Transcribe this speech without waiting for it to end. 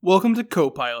Welcome to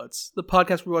Co-Pilots, the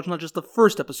podcast where we watch not just the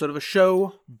first episode of a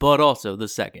show, but also the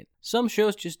second. Some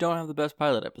shows just don't have the best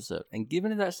pilot episode, and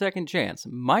giving it that second chance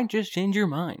might just change your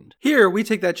mind. Here, we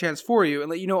take that chance for you and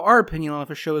let you know our opinion on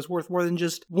if a show is worth more than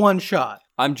just one shot.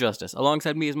 I'm Justice.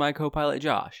 Alongside me is my co-pilot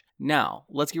Josh. Now,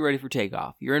 let's get ready for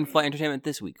takeoff. Your in-flight entertainment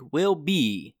this week will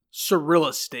be Surreal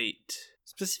Estate.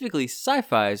 Specifically,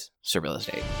 Sci-Fi's Surreal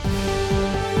Estate.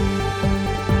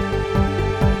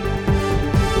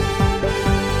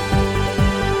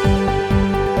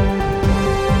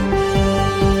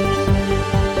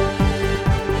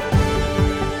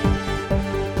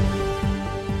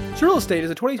 Surreal Estate is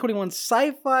a 2021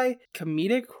 sci-fi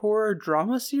comedic horror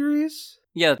drama series.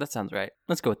 Yeah, that sounds right.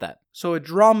 Let's go with that. So a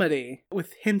dramedy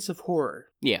with hints of horror.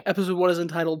 Yeah. Episode 1 is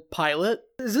entitled Pilot.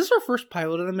 Is this our first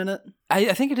pilot in a minute?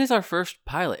 I think it is our first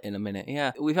pilot in a minute,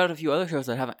 yeah. We've had a few other shows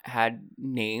that haven't had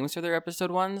names for their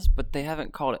episode ones, but they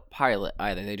haven't called it pilot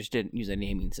either. They just didn't use a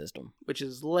naming system. Which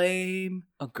is lame.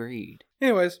 Agreed.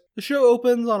 Anyways, the show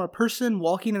opens on a person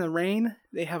walking in the rain.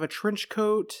 They have a trench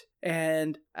coat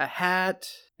and a hat,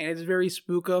 and it's very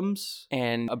spookums.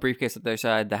 And a briefcase at their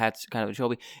side. The hat's kind of a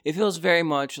trilby. It feels very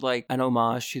much like an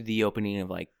homage to the opening of,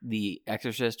 like, The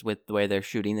Exorcist with the way they're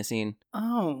shooting the scene.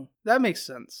 Oh, that makes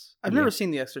sense. I've never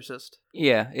seen The Exorcist.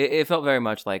 Yeah, it felt very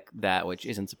much like that, which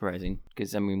isn't surprising,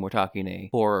 because, I mean, we're talking a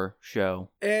horror show.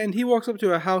 And he walks up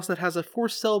to a house that has a for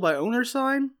sale by owner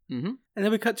sign. Mm-hmm. And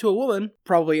then we cut to a woman,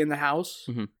 probably in the house.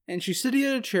 Mm-hmm. And she's sitting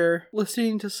in a chair,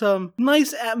 listening to some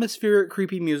nice atmospheric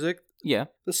creepy music. Yeah.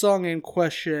 The song in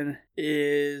question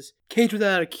is Cage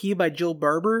Without a Key by Jill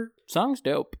Barber. Song's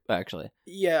dope, actually.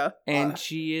 Yeah. And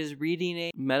she is reading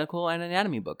a medical and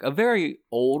anatomy book. A very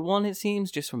old one, it seems,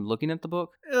 just from looking at the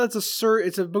book.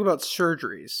 It's a book about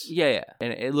surgeries. Yeah.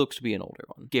 And it looks to be an older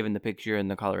one, given the picture and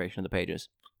the coloration of the pages.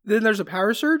 Then there's a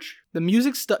power surge. The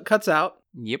music cuts out.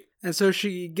 Yep. And so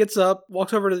she gets up,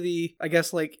 walks over to the, I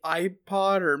guess, like,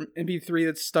 iPod or MP3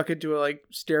 that's stuck into a, like,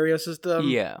 stereo system.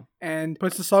 Yeah. And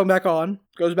puts the song back on,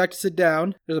 goes back to sit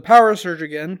down. There's a power surge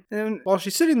again. And while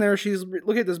she's sitting there, she's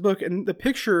looking at this book, and the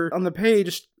picture on the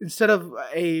page, instead of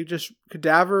a just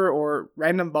cadaver or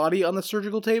random body on the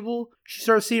surgical table, she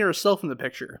starts seeing herself in the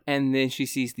picture. And then she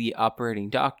sees the operating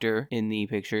doctor in the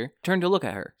picture turn to look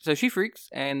at her. So she freaks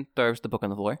and throws the book on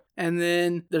the floor. And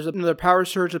then there's another power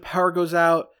surge. The power goes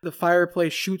out. The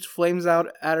fireplace shoots flames out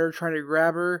at her, trying to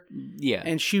grab her. Yeah.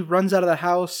 And she runs out of the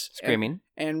house. Screaming.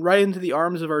 And right into the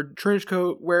arms of our trench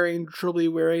coat wearing, trilby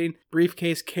wearing,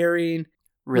 briefcase carrying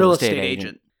real estate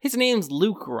agent. His name's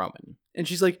Luke Roman. And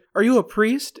she's like, "Are you a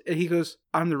priest?" And he goes,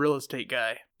 "I'm the real estate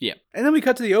guy." Yeah. And then we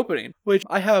cut to the opening, which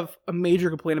I have a major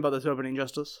complaint about this opening,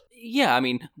 Justice. Yeah, I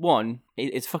mean, one,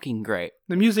 it's fucking great.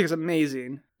 The music is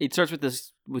amazing. It starts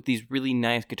with these really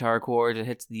nice guitar chords. It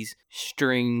hits these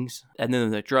strings, and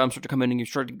then the drums start to come in, and you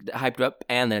start to get hyped up,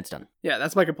 and then it's done. Yeah,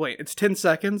 that's my complaint. It's 10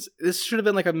 seconds. This should have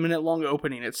been like a minute-long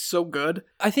opening. It's so good.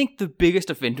 I think the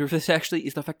biggest offender of this, actually,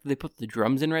 is the fact that they put the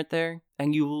drums in right there,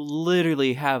 and you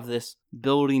literally have this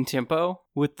building tempo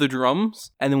with the drums,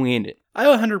 and then we end it. I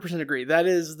 100% agree. That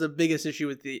is the biggest issue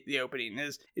with the opening,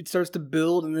 is it starts to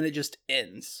build, and then it just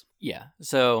ends. Yeah,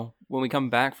 so when we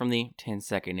come back from the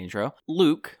 10-second intro,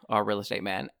 Luke, our real estate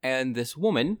man, and this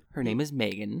woman, her name is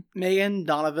Megan. Megan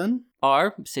Donovan.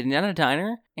 Are sitting at a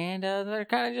diner, and they're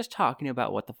kind of just talking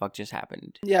about what the fuck just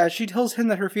happened. Yeah, she tells him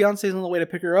that her fiancé is on the way to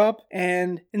pick her up,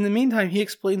 and in the meantime, he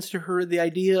explains to her the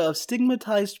idea of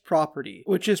stigmatized property,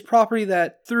 which is property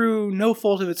that, through no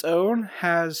fault of its own,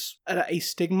 has a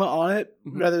stigma on it,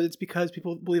 whether it's because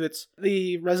people believe it's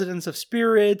the residence of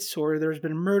spirits, or there's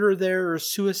been murder there, or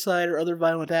suicide, or other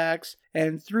violent acts.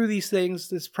 And through these things,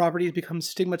 this property becomes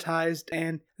stigmatized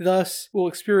and thus will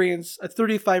experience a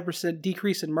 35%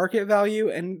 decrease in market value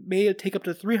and may take up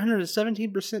to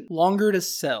 317% longer to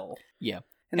sell. Yeah.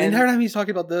 And the entire time he's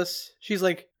talking about this, she's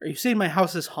like, "Are you saying my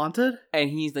house is haunted?" And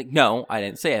he's like, "No, I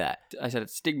didn't say that. I said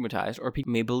it's stigmatized, or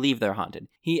people may believe they're haunted."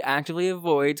 He actively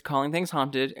avoids calling things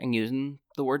haunted and using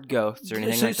the word ghosts or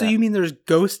anything like that. So you mean there's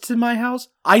ghosts in my house?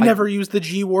 I never use the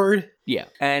G word. Yeah.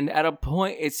 And at a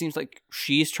point, it seems like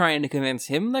she's trying to convince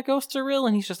him that ghosts are real,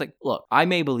 and he's just like, "Look, I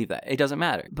may believe that. It doesn't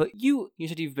matter. But you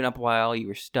said you've been up a while, you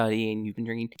were studying, you've been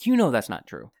drinking. You know that's not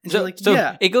true." And so, she's like, so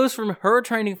yeah. It goes from her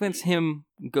trying to convince him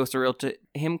ghosts are real to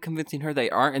him convincing her they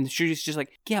aren't, and she's just like,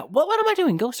 "Yeah, what am I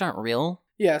doing? Ghosts aren't real."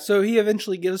 Yeah, so he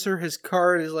eventually gives her his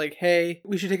card and is like, hey,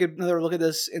 we should take another look at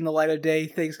this in the light of day.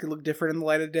 Things could look different in the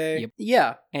light of day. Yep.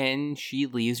 Yeah. And she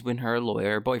leaves when her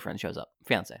lawyer boyfriend shows up.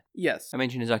 Fiance. Yes. I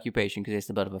mentioned his occupation because it's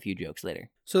the butt of a few jokes later.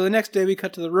 So the next day we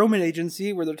cut to the Roman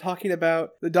agency where they're talking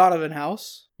about the Donovan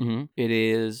house. It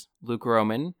is Luke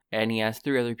Roman, and he has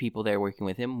 3 other people there working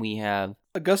with him. We have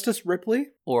Augustus Ripley,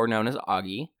 or known as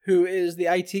Augie. who is the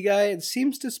IT guy and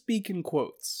seems to speak in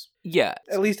quotes. Yeah.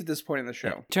 At least at this point in the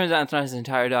show. Turns out it's not his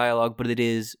entire dialogue, but it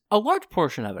is a large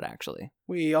portion of it, actually.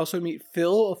 We also meet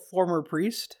Phil, a former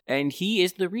priest. And he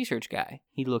is the research guy.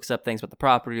 He looks up things about the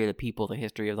property, the people, the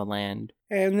history of the land.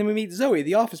 And then we meet Zoe,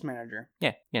 the office manager.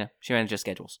 Yeah, she manages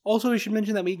schedules. Also, we should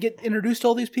mention that we get introduced to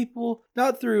all these people,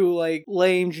 not through, like,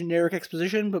 lame, generic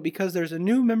exposition, but because there's a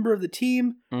new member of the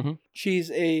team.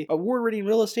 She's a award-winning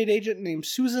real estate agent named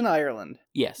Susan Ireland.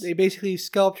 Yes. They basically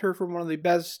scalped her from one of the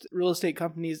best real estate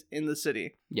companies in the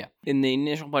city. Yeah. In the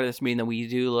initial part of this meeting, we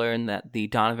do learn that the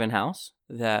Donovan house,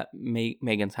 that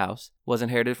Megan's house, was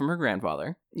inherited from her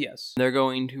grandfather. Yes. They're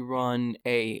going to run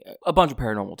a bunch of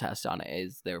paranormal tests on it,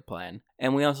 is their plan.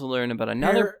 And we also learn about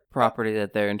another property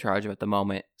that they're in charge of at the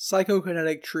moment.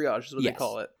 Psychokinetic triage is what they Yes.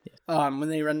 call it. Yes. When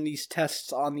they run these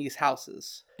tests on these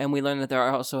houses. And we learn that they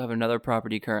also have another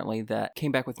property currently that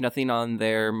came back with nothing on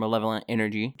their malevolent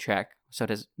energy check. So it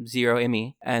has 0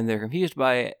 ME, and they're confused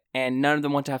by it, and none of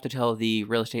them want to have to tell the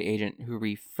real estate agent who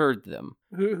referred them.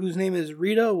 Whose name is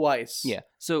Rita Weiss. Yeah.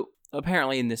 So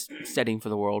apparently in this setting for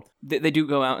the world, they do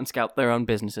go out and scout their own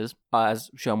businesses,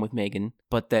 as shown with Megan,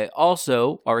 but they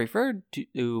also are referred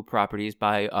to properties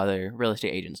by other real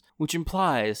estate agents, which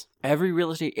implies every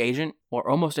real estate agent, or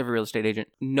almost every real estate agent,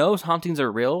 knows hauntings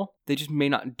are real. They just may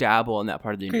not dabble in that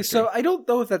part of the industry. Okay, so I don't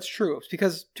know if that's true. It's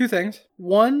because 2 things.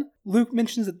 1, Luke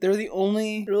mentions that they're the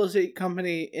only real estate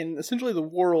company in essentially the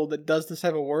world that does this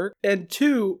type of work. And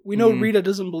 2, we know Rita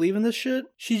doesn't believe in this shit.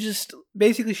 She just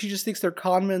thinks they're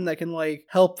conmen that can, like,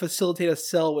 help facilitate a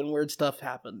sell when weird stuff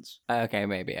happens. Okay,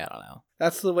 maybe, I don't know.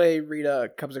 That's the way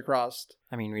Rita comes across.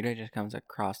 I mean, Rita just comes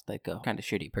across like a kind of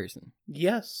shitty person.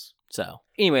 Yes. So,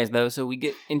 anyways, though, so we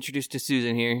get introduced to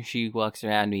Susan here. She walks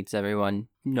around, meets everyone.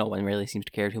 No one really seems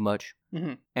to care too much.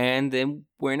 And then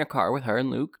we're in a car with her and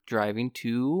Luke driving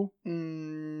to...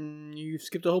 You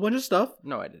skipped a whole bunch of stuff.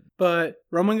 No, I didn't. But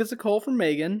Roman gets a call from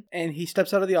Megan, and he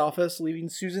steps out of the office, leaving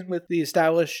Susan with the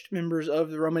established members of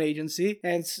the Roman agency.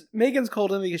 And Megan's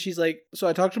called him because she's like, so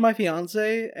I talked to my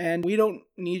fiance, and we don't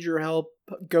need your help.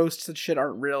 Ghosts and shit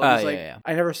aren't real. He's like,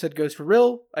 I never said ghosts were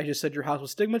real. I just said your house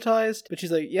was stigmatized. But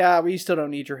she's like, yeah, we still don't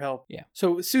need your help. Yeah.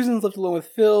 So Susan's left alone with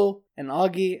Phil and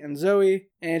Augie and Zoe,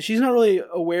 and she's not really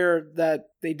aware that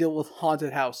they deal with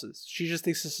haunted houses. She just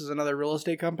thinks this is another real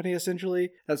estate company,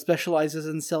 essentially, that specializes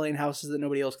in selling houses that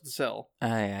nobody else can sell.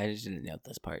 I just didn't note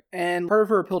this part. And part of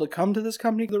her appeal to come to this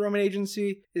company, the Roman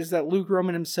agency, is that Luke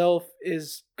Roman himself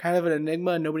is kind of an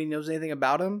enigma and nobody knows anything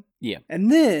about him. Yeah.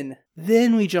 And then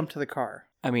we jump to the car.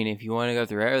 I mean, if you want to go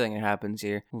through everything that happens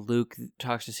here, Luke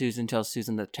talks to Susan, tells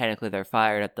Susan that technically they're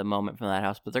fired at the moment from that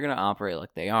house, but they're going to operate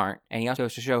like they aren't. And he also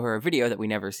goes to show her a video that we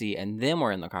never see, and then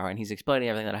we're in the car, and he's explaining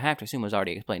everything that I have to assume was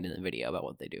already explained in the video about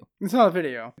what they do. It's not a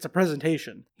video. It's a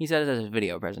presentation. He said it as a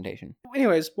video presentation.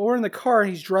 Anyways, while we're in the car,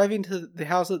 and he's driving to the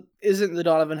house that isn't the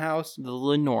Donovan house. The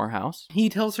Lenore house. He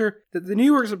tells her that the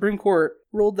New York Supreme Court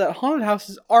ruled that haunted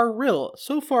houses are real,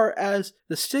 so far as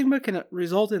the stigma can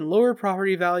result in lower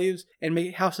property values and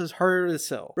make houses harder to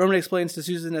sell. Roman explains to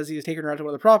Susan as he is taking her out to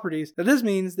one of the properties that this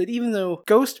means that even though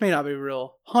ghosts may not be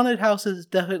real, haunted houses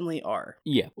definitely are.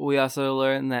 Yeah. We also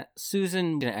learned that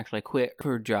Susan didn't actually quit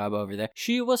her job over there.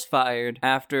 She was fired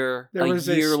after a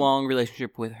year-long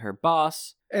relationship with her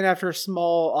boss. And after a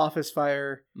small office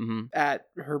fire at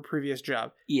her previous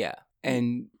job. Yeah.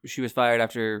 And she was fired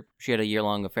after she had a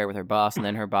year-long affair with her boss, and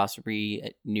then her boss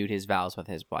renewed his vows with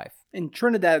his wife. In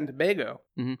Trinidad and Tobago.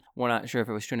 We're not sure if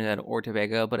it was Trinidad or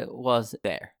Tobago, but it was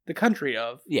there. The country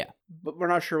of. Yeah. But we're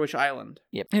not sure which island.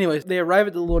 Yep. Anyways, they arrive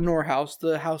at the Lenore house,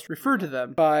 the house referred to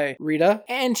them by Rita.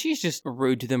 And she's just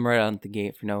rude to them right out the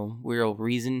gate for no real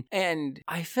reason. And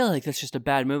I feel like that's just a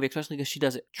bad move, especially because she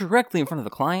does it directly in front of the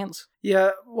clients.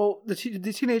 Yeah, well, the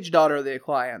teenage daughter of the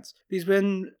clients. These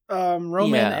when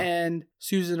Roman and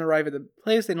Susan arrive at the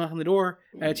place, they knock on the door,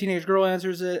 and a teenage girl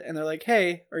answers it, and they're like,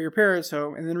 hey, are your parents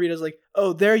home? And then Rita's like,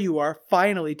 oh, there you are,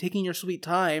 finally, taking your sweet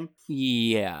time.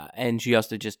 Yeah, and she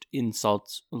also just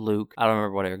insults Luke. I don't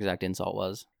remember what her exact insult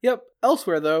was. Yep.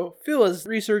 Elsewhere, though, Phil is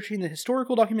researching the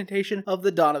historical documentation of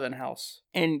the Donovan house.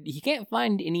 And he can't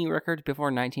find any records before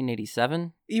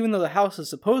 1987. Even though the house is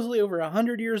supposedly over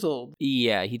 100 years old.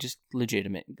 Yeah, he just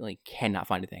legitimately cannot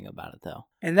find anything about it, though.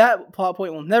 And that plot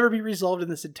point will never be resolved in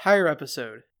this entire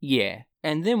episode. Yeah.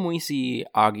 And then we see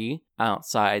Augie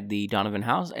outside the Donovan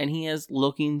house, and he is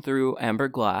looking through amber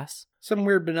glass. Some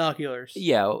weird binoculars.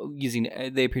 Yeah,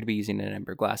 they appear to be using an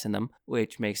amber glass in them,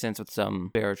 which makes sense with some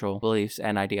spiritual beliefs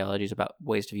and ideologies about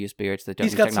ways to view spirits that don't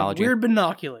He's use got technology. some weird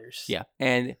binoculars. Yeah,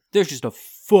 and there's just a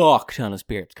fuck ton of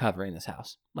spirits covering this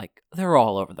house. Like, they're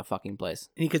all over the fucking place.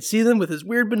 And he could see them with his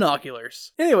weird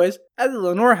binoculars. Anyways, at the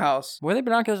Lenore house. Were they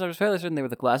binoculars? I was fairly certain they were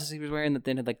the glasses he was wearing that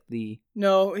then had, like, the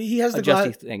No, he has the adjusty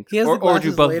glasses. things. He has or, the glasses or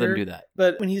do both later, of them do that?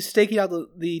 But when he's staking out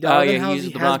the Oh, Donovan yeah, house, he uses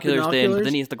he the has binoculars then, but binoculars.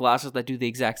 then he has the glasses that do the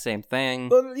exact same thing.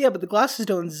 Well, yeah, but the glasses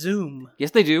don't zoom.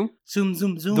 Yes, they do. Zoom,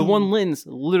 zoom, zoom. The one lens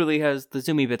literally has the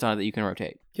zoomy bits on it that you can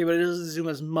rotate. Okay, but it doesn't zoom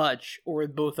as much or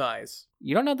with both eyes.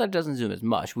 You don't know that it doesn't zoom as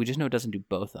much. We just know it doesn't do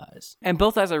both eyes. And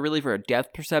both eyes are really for a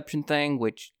depth perception thing,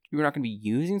 which you're not going to be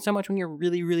using so much when you're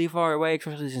really, really far away,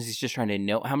 especially since he's just trying to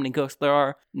note how many ghosts there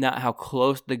are, not how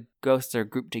close the ghosts are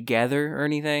grouped together or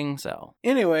anything, so.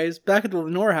 Anyways, back at the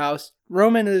Lenore house,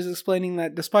 Roman is explaining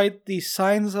that despite the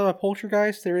signs of a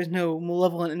poltergeist, there is no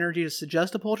malevolent energy to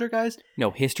suggest a poltergeist,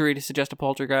 No history to suggest a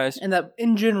poltergeist. and that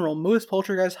in general, most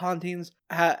poltergeist hauntings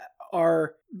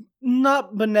are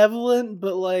not benevolent,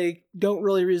 but like don't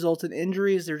really result in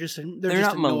injuries. They're just They're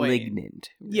just not annoying. malignant.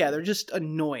 Yeah, they're just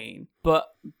annoying. But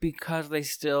because they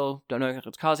still don't know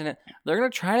what's causing it, they're going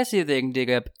to try to see if they can dig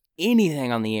up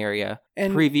anything on the area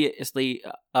And previously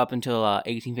up until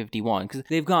 1851, because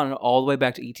they've gone all the way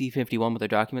back to 1851 with their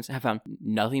documents and have found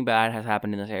nothing bad has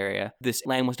happened in this area. This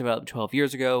land was developed 12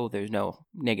 years ago. There's no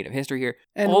negative history here.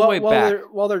 and all the way back.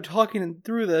 while they're talking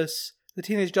through this, the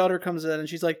teenage daughter comes in and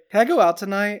she's like, "Can I go out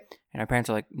tonight? And our parents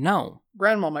are like, no.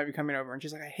 Grandma might be coming over." And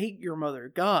she's like, "I hate your mother.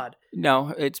 God."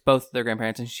 No, it's both their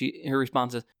grandparents. And her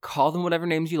response is, call them whatever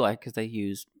names you like, because they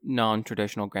use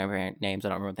non-traditional grandparent names. I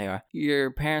don't remember what they are.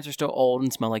 Your parents are still old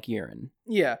and smell like urine.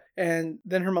 Yeah. And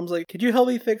then her mom's like, "Could you help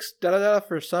me fix da-da-da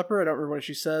for supper?" I don't remember what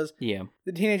she says. Yeah.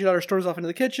 The teenage daughter storms off into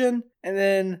the kitchen, and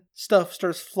then stuff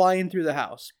starts flying through the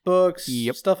house. Books,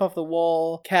 Yep. stuff off the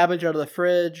wall, cabbage out of the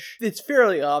fridge. It's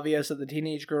fairly obvious that the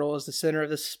teenage girl is the center of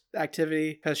this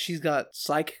activity because she's got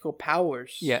psychical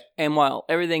powers. Yeah, and while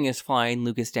everything is fine,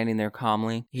 Luke is standing there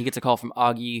calmly. He gets a call from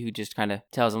Augie, who just kind of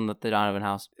tells him that the Donovan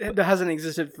house... It hasn't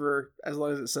existed for as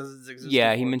long as it says it's existed.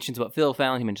 Yeah, he for. mentions what Phil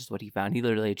found, he mentions what he found. He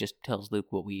literally just tells Luke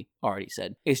what we already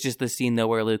said. It's just the scene, though,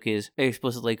 where Luke is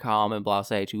explicitly calm and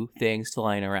blasé to things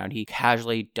flying around. He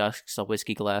casually dusks a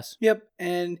whiskey glass. Yep,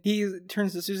 and he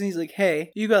turns to Susan. He's like,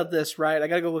 "Hey, you got this, right? I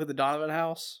gotta go look at the Donovan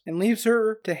house." And leaves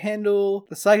her to handle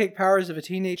the psychic powers of a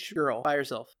teenage girl by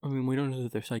herself. I mean, we don't know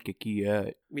that they're psychic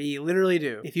yet. We literally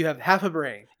do. If you have half a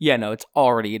brain. Yeah, no, it's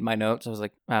already in my notes. I was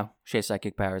like, oh, she has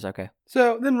psychic powers, okay.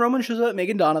 So then Roman shows up at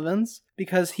Megan Donovan's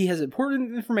because he has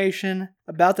important information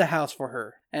about the house for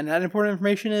her. And that important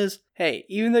information is, hey,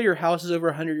 even though your house is over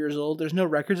 100 years old, there's no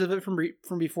records of it from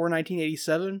before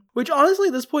 1987. Which honestly,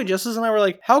 at this point, Justice and I were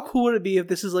like, how cool would it be if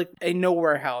this is like a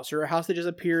nowhere house or a house that just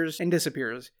appears and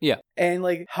disappears? Yeah. And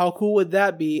like, how cool would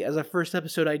that be as a first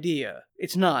episode idea?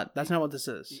 It's not. That's not what this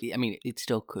is. I mean, it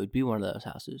still could be one of those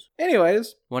houses.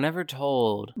 Anyways, Whenever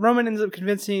told. Roman ends up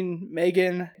convincing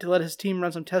Megan to let his team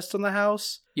run some tests on the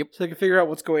house. Yep. So they can figure out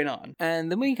what's going on. And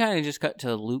then we kind of just cut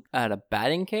to Luke at a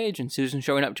batting cage and Susan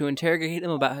showing up to interrogate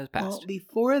him about his past. Well,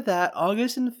 before that,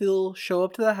 August and Phil show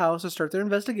up to the house to start their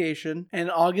investigation,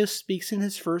 and August speaks in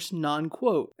his first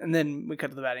non-quote. And then we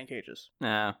cut to the batting cages.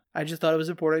 Nah. I just thought it was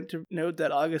important to note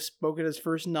that August spoke in his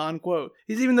first non-quote.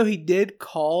 Because even though he did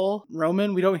call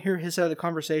Roman, we don't hear his side of the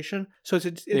conversation. So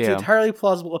it's Yeah. entirely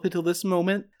plausible up until this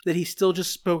moment that he still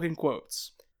just spoke in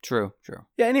quotes. True.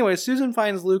 Yeah, anyway, Susan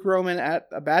finds Luke Roman at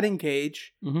a batting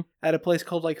cage Mhm. at a place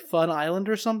called like Fun Island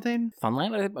or something.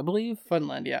 Funland, I believe.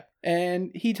 Funland, yeah.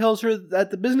 And he tells her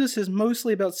that the business is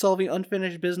mostly about solving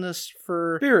unfinished business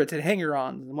for spirits and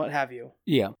hanger-ons and what have you.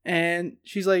 Yeah. And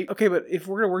she's like, "Okay, but if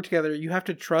we're gonna work together, you have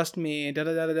to trust me and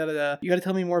da-da-da-da-da-da. You gotta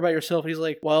tell me more about yourself." And he's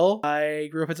like, "Well, I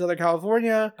grew up in Southern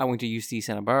California, I went to UC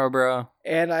Santa Barbara,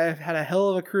 and I've had a hell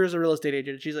of a career as a real estate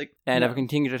agent." And she's like, and "No." I've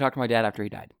continued to talk to my dad after he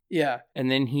died. Yeah. And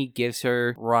then he gives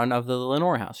her run of the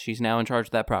Lenore house. She's now in charge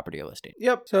of that property listing.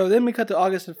 Yep. So then we cut to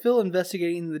August and Phil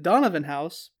investigating the Donovan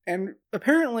house. And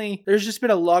apparently, there's just been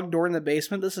a locked door in the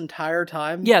basement this entire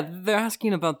time. Yeah, they're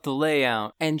asking about the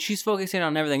layout, and she's focusing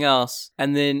on everything else.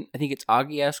 And then I think it's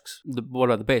Augie asks, what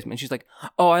about the basement? And she's like,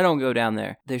 oh, I don't go down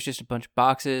there. There's just a bunch of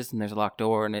boxes, and there's a locked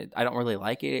door, and I don't really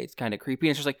like it. It's kind of creepy.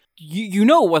 And she's like, you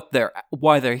know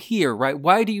why they're here, right?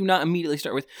 Why do you not immediately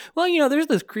start with, well, there's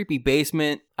this creepy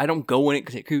basement. I don't go in it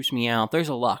because it creeps me out. There's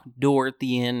a locked door at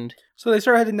the end. So they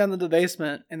start heading down to the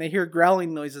basement, and they hear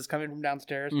growling noises coming from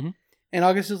downstairs. Mhm. And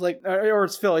August is like, or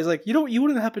it's Phil. He's like, you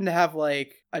wouldn't happen to have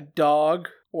like a dog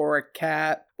or a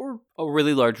cat or A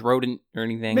really large rodent or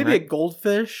anything. maybe right? a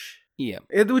goldfish. Yeah.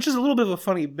 Which is a little bit of a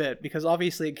funny bit, because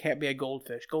obviously it can't be a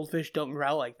goldfish. Goldfish don't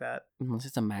growl like that. Unless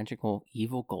it's a magical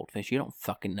evil goldfish. You don't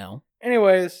fucking know.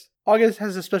 Anyways, August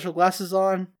has his special glasses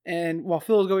on, and while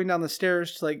Phil is going down the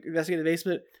stairs to investigate the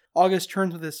basement, August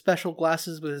turns with his special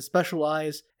glasses with his special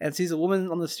eyes and sees a woman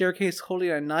on the staircase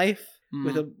holding a knife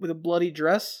with a bloody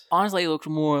dress. Honestly, it looked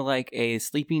more like a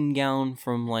sleeping gown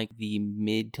from the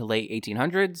mid to late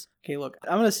 1800s. Okay, look,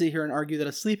 I'm going to sit here and argue that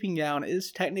a sleeping gown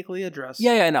is technically a dress.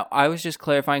 Yeah, no. I was just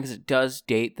clarifying because it does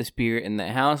date the spirit in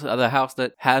the house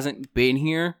that hasn't been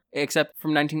here except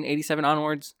from 1987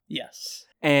 onwards. Yes.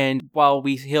 And while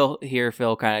he'll hear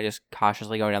Phil kind of just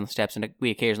cautiously going down the steps, and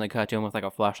we occasionally cut to him with a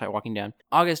flashlight walking down,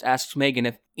 August asks Megan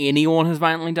if anyone has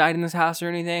violently died in this house or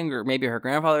anything, or maybe her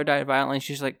grandfather died violently.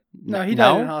 She's like, no, he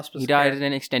died in hospice. He died in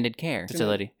an extended care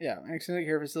facility. Yeah, an extended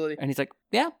care facility. And he's like,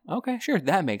 yeah, okay, sure,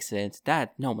 that makes sense.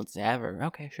 That no one's ever.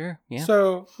 Okay, sure, yeah.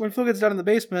 So when Phil gets down in the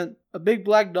basement, a big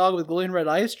black dog with glowing red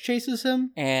eyes chases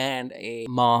him. And a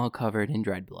maw covered in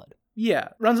dried blood. Yeah,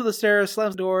 runs up the stairs,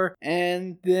 slams the door,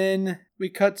 and then we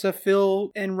cut to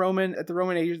Phil and Roman at the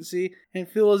Roman agency, and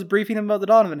Phil is briefing him about the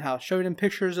Donovan house, showing him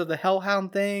pictures of the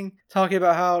Hellhound thing, talking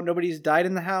about how nobody's died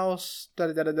in the house,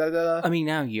 da-da-da-da-da-da. I mean,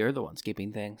 now you're the one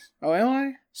skipping things. Oh, am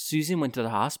I? Susan went to the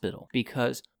hospital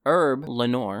because Herb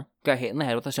Lenore got hit in the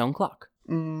head with a stone clock.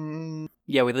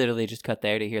 Yeah, we literally just cut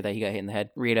there to hear that he got hit in the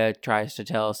head. Rita tries to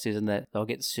tell Susan that they'll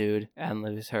get sued and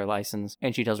lose her license,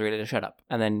 and she tells Rita to shut up.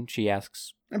 And then she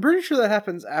asks, I'm pretty sure that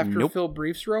happens after Phil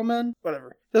briefs Roman.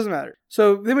 Whatever. Doesn't matter.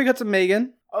 So then we got to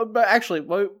Megan. Oh, but actually,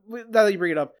 now that you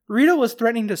bring it up, Rita was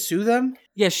threatening to sue them.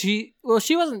 Yeah, she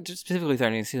wasn't specifically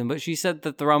threatening to sue them, but she said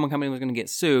that the Roman company was going to get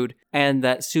sued and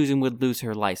that Susan would lose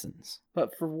her license.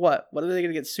 But for what? What are they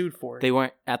going to get sued for? They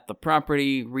weren't at the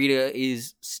property. Rita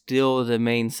is still the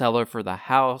main seller for the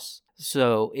house.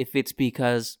 So if it's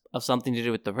because of something to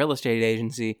do with the real estate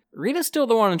agency, Rita's still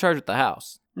the one in charge of the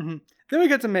house. Mm-hmm. Then we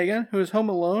get to Megan, who is home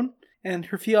alone, and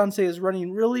her fiancé is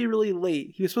running really, really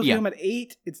late. He was supposed to be home at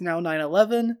 8. It's now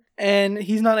 9:11, and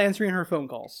he's not answering her phone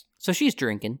calls. So she's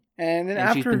drinking. And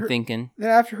then she's been thinking. Then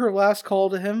after her last call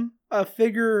to him, a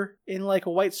figure in a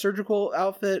white surgical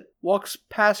outfit walks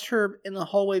past her in the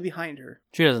hallway behind her.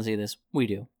 She doesn't see this. We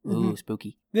do. Ooh,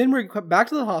 spooky. Then we're back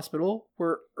to the hospital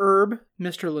where Herb,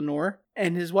 Mr. Lenore,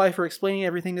 and his wife are explaining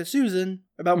everything to Susan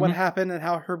about what happened and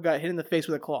how Herb got hit in the face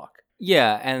with a clock.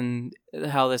 Yeah, and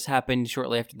how this happened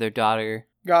shortly after their daughter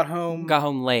got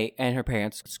home late, and her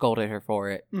parents scolded her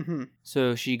for it. Mm-hmm.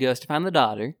 So she goes to find the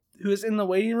daughter, who is in the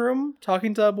waiting room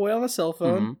talking to a boy on a cell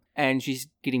phone. And she's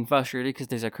getting frustrated because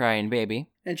there's a crying baby.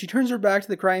 And she turns her back to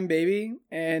the crying baby,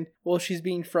 and while she's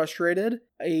being frustrated,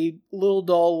 a little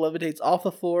doll levitates off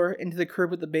the floor into the crib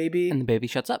with the baby. And the baby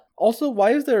shuts up. Also,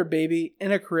 why is there a baby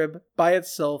in a crib by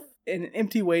itself in an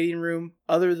empty waiting room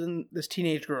other than this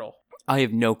teenage girl? I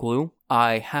have no clue.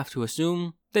 I have to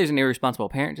assume there's an irresponsible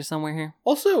parent just somewhere here.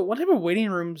 Also, what type of waiting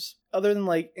rooms, other than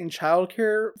in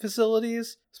childcare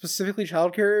facilities, specifically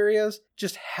childcare areas,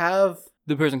 just have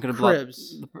the person could have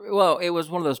cribs? Well, it was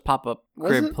one of those pop-up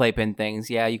crib playpen things.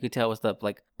 Yeah, you could tell it was the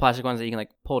plastic ones that you can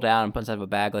pull down and put inside of a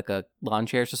bag like a lawn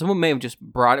chair. So someone may have just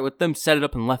brought it with them, set it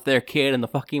up, and left their kid in the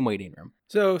fucking waiting room.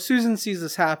 So Susan sees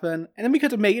this happen, and then we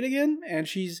cut to Megan again, and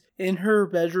she's in her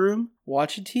bedroom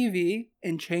watching TV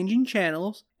and changing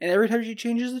channels. And every time she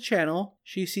changes the channel,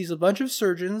 she sees a bunch of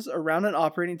surgeons around an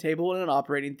operating table in an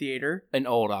operating theater. An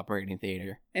old operating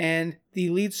theater. And the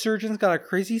lead surgeon's got a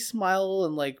crazy smile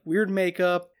and weird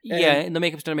makeup. And the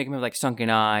makeup's done to make him have sunken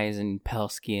eyes and pale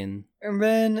skin. And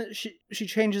then she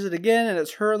changes it again, and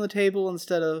it's her on the table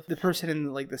instead of the person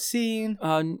in the scene.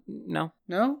 No.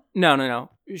 No? No.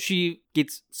 She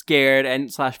gets scared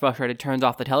and / frustrated, turns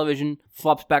off the television,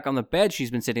 flops back on the bed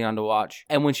she's been sitting on to watch,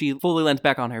 and when she fully lands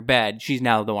back on her bed, she's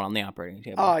now the one on the operating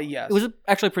table. Ah, yes. It was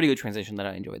actually a pretty good transition that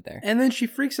I enjoyed there. And then she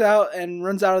freaks out and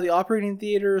runs out of the operating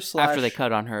theater / after they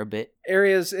cut on her a bit.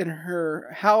 Areas in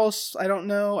her house, I don't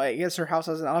know. I guess her house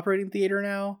has an operating theater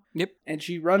now. Yep. And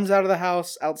she runs out of the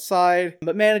house outside,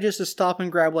 but manages to stop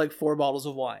and grab 4 bottles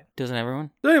of wine. Doesn't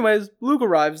everyone? So anyways, Luke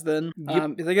arrives then.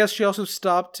 Yep. I guess she also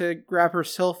stopped to grab her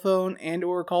cell phone and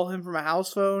or call him from a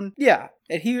house phone. Yeah.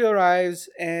 And he arrives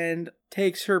and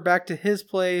takes her back to his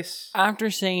place. After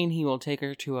saying he will take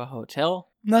her to a hotel,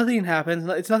 Nothing happens.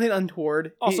 It's nothing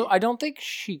untoward. Also, I don't think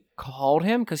she called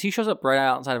him because he shows up right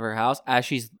outside of her house as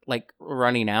she's like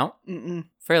running out. Mm-mm.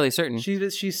 Fairly certain.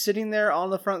 She's sitting there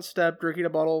on the front step drinking a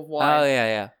bottle of wine. Oh,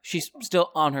 yeah. She's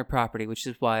still on her property, which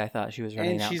is why I thought she was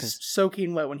running out. And she's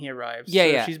soaking wet when he arrives. Yeah, so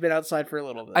yeah. She's been outside for a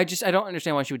little bit. I don't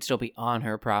understand why she would still be on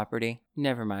her property.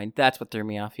 Never mind. That's what threw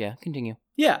me off. Yeah, continue.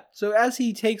 Yeah, so as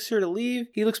he takes her to leave,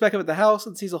 he looks back up at the house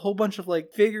and sees a whole bunch of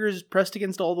like figures pressed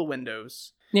against all the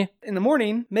windows. Yeah. In the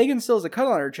morning, Megan still has a cut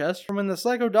on her chest from when the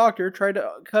psycho doctor tried to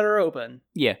cut her open.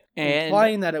 Yeah.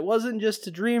 Implying that it wasn't just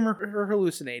a dream or her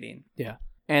hallucinating. Yeah.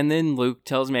 And then Luke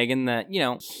tells Megan that,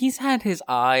 he's had his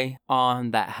eye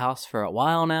on that house for a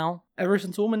while now. Ever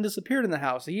since a woman disappeared in the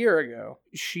house a year ago.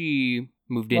 She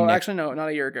moved in. Well, actually, no, not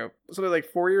a year ago. Something like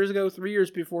 4 years ago, 3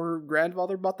 years before her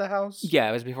grandfather bought the house. Yeah,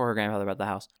 it was before her grandfather bought the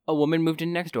house. A woman moved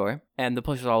in next door, and the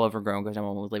place was all overgrown because no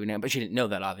one was living in it. But she didn't know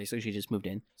that, obviously. She just moved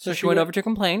in. So she went over to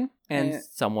complain, and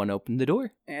someone opened the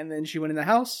door. And then she went in the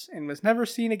house and was never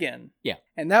seen again. Yeah.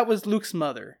 And that was Luke's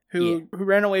mother, who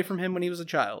ran away from him when he was a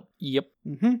child. Yep.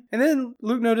 Mm-hmm. And then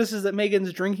Luke notices that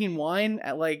Megan's drinking wine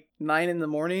at like 9 in the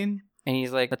morning. And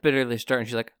he's like, that's bitterly stern.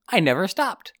 She's like, I never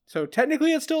stopped. So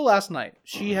technically it's still last night.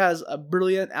 She has a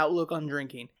brilliant outlook on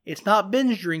drinking. It's not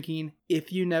binge drinking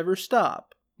if you never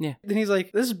stop. Yeah. Then he's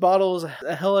like, this bottle is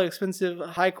a hella expensive,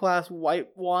 high-class white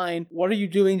wine. What are you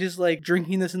doing just like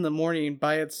drinking this in the morning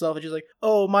by itself? And she's like,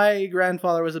 oh, my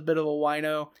grandfather was a bit of a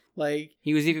wino. Like,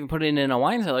 he was even putting in a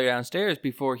wine cellar downstairs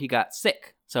before he got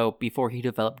sick. So before he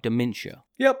developed dementia.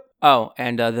 Yep. Oh,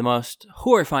 and the most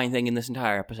horrifying thing in this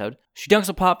entire episode, she dunks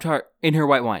a Pop-Tart in her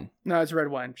white wine. No, it's red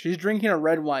wine. She's drinking a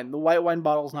red wine. The white wine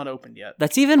bottle's not opened yet.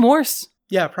 That's even worse.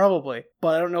 Yeah, probably.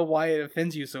 But I don't know why it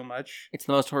offends you so much. It's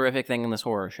the most horrific thing in this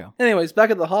horror show. Anyways, back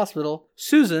at the hospital,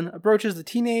 Susan approaches the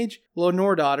teenage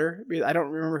Lenore daughter. I don't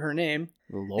remember her name.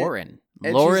 Lauren.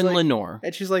 And Lauren like, Lenore.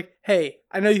 And she's like, hey,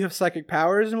 I know you have psychic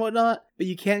powers and whatnot, but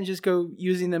you can't just go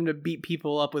using them to beat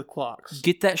people up with clocks.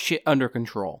 Get that shit under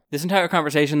control. This entire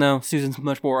conversation, though, Susan's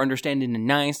much more understanding and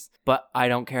nice, but I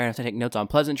don't care enough to take notes on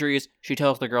pleasantries. She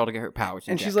tells the girl to get her powers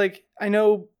in And check. she's like, I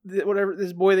know whatever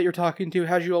this boy that you're talking to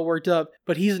has you all worked up,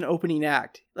 but he's an opening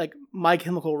act. Like My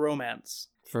Chemical Romance.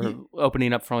 For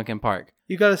opening up for Linkin Park.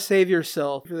 You gotta save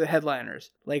yourself for the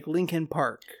headliners, like Linkin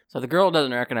Park. So the girl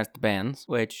doesn't recognize the bands,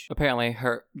 which apparently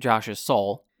hurt Josh's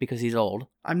soul because he's old.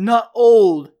 I'm not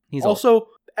old. He's also,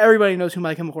 everybody knows who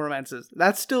My Chemical Romance is.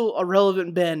 That's still a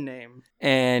relevant band name.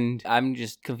 And I'm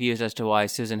just confused as to why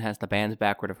Susan has the bands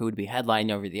backward of who would be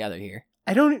headlining over the other here.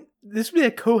 This would be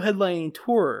a co-headlining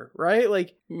tour, right?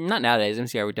 Like, not nowadays.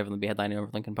 MCR would definitely be headlining over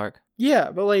Linkin Park.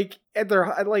 Yeah, but like at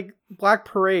Black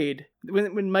Parade,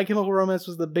 when My Chemical Romance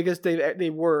was the biggest they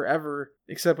were ever,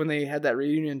 except when they had that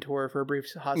reunion tour for a brief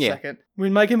hot second.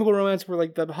 When My Chemical Romance were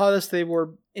like the hottest they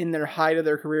were in their height of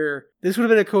their career, this would have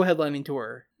been a co-headlining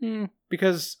tour.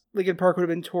 Because Linkin Park would have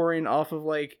been touring off of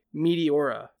like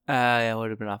Meteora. Yeah, it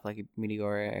would have been off like a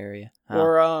Meteora area.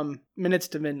 Or Minutes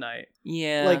to Midnight.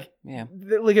 Yeah.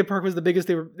 Linkin Park was the biggest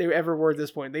they ever were at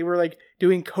this point. They were like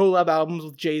doing collab albums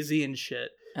with Jay-Z and shit.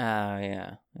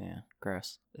 Yeah.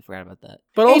 Gross. I forgot about that.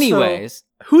 But also, anyways,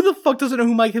 who the fuck doesn't know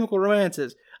who My Chemical Romance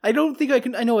is? I don't think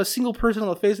I know a single person on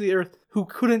the face of the earth who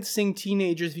couldn't sing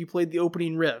Teenagers if you played the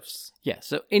opening riffs. Yeah,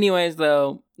 so anyways,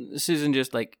 though, Susan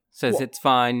just, says it's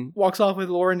fine. Walks off with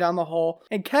Lauren down the hall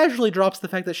and casually drops the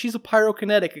fact that she's a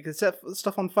pyrokinetic and can set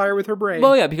stuff on fire with her brain.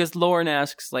 Well, yeah, because Lauren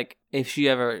asks, if she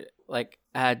ever,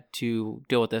 had to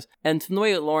deal with this. And from the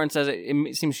way that Lauren says it,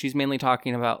 it seems she's mainly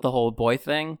talking about the whole boy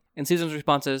thing. And Susan's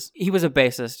response is, he was a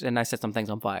bassist and I set some things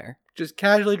on fire. Just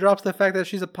casually drops the fact that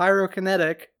she's a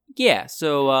pyrokinetic. Yeah,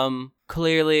 so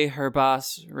clearly her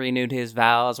boss renewed his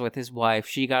vows with his wife.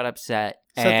 She got upset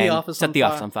and set the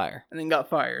office on fire. And then got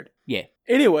fired. Yeah.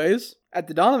 Anyways, at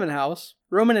the Donovan house,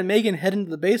 Roman and Megan head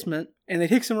into the basement and they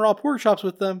take some raw pork chops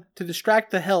with them to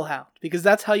distract the hellhound. Because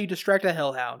that's how you distract a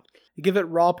hellhound. You give it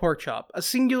raw pork chop. A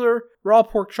singular raw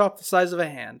pork chop the size of a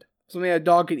hand. Something a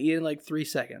dog could eat in 3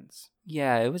 seconds.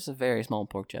 Yeah, it was a very small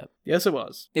pork chop. Yes, it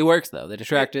was. It works, though. They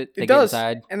distract it. They get get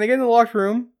inside. And they get in the locked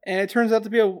room, and it turns out to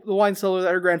be the wine cellar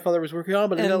that her grandfather was working on,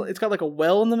 but it's got a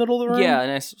well in the middle of the room. Yeah, a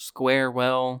nice square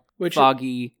well,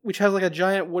 foggy. Which has a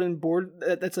giant wooden board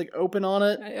that's open on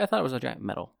it. I thought it was a giant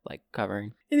metal,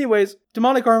 covering. Anyways,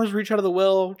 demonic arms reach out of the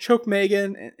well, choke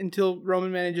Megan until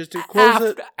Roman manages to close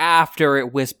it. After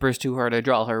it whispers to her to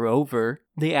draw her over,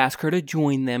 they ask her to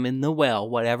join them in the well,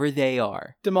 whatever they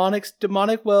are. Demonic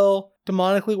well,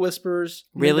 demonically whispers.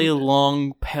 Really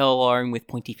long, pale arm with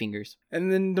pointy fingers.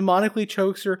 And then demonically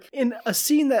chokes her in a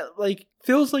scene that,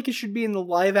 feels like it should be in the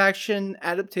live-action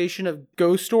adaptation of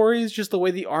Ghost Stories, just the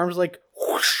way the arms,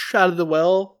 whoosh out of the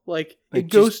well. Like, Like,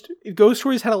 if Ghost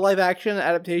Stories had a live action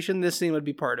adaptation, this scene would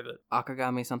be part of it.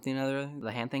 Akagami something or other,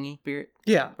 the hand thingy spirit,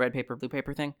 Yeah. red paper, blue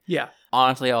paper thing. Yeah.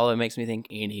 Honestly, all it makes me think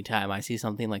anytime I see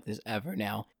something like this ever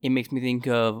now, it makes me think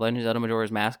of Legend of Zelda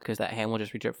Majora's Mask because that hand will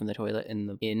just reach up from the toilet in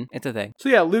the inn. It's a thing. So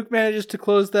yeah, Luke manages to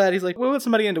close that. He's like, we want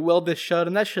somebody in to weld this shut,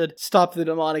 and that should stop the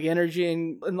demonic energy,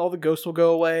 and all the ghosts will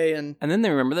go away. And And then they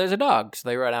remember there's a dog, so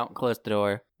they run out and close the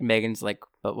door. And Megan's like,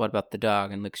 but what about the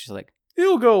dog? And Luke's just like,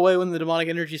 it'll go away when the demonic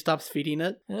energy stops feeding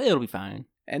it. it'll be fine.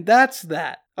 And that's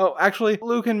that. Oh, actually,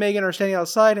 Luke and Megan are standing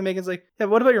outside, and Megan's like, yeah,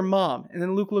 what about your mom? And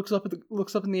then Luke looks up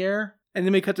in the air, and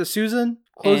then we cut to Susan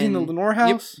closing the And- Lenore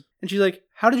house. Yep. And she's like,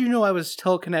 how did you know I was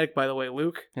telekinetic, by the way,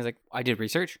 Luke? He's like, I did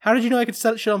research. How did you know I could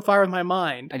set shit on fire with my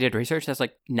mind? I did research. That's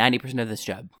like 90% of this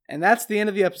job. And that's the end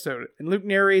of the episode. And Luke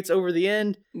narrates over the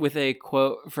end. With a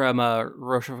quote from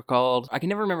Rochefoucauld. I can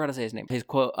never remember how to say his name. His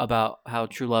quote about how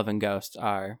true love and ghosts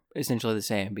are essentially the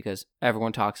same because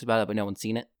everyone talks about it, but no one's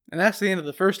seen it. And that's the end of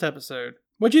the first episode.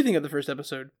 What'd you think of the first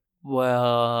episode?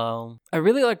 Well, I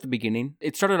really liked the beginning.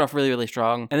 It started off really, really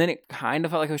strong, and then it kind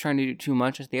of felt like I was trying to do too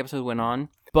much as the episode went on.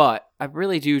 But I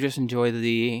really do just enjoy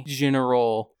the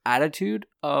general attitude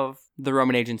of the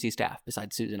Roman agency staff,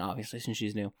 besides Susan, obviously, since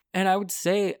she's new. And I would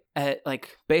say, at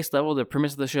like base level, the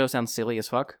premise of the show sounds silly as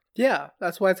fuck. Yeah,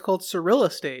 that's why it's called Surreal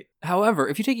Estate. However,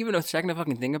 if you take even a second to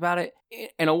fucking think about it,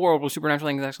 in a world where supernatural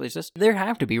things actually exist, there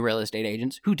have to be real estate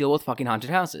agents who deal with fucking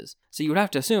haunted houses. So you would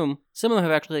have to assume some of them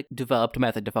have actually like, developed a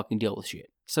method to fucking deal with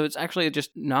shit. So it's actually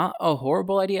just not a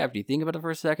horrible idea after you think about it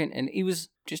for a second, and it was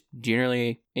just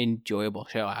generally enjoyable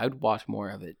show. I would watch more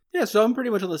of it. Yeah, so I'm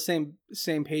pretty much on the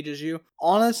same page as you.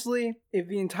 Honestly, if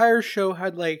the entire show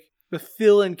had like the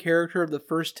fill-in character of the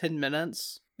first 10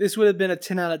 minutes, this would have been a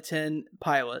 10 out of 10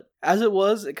 pilot. As it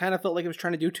was, it kind of felt like it was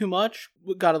trying to do too much,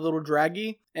 got a little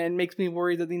draggy, and makes me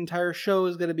worried that the entire show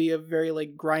is going to be a very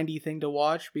like grindy thing to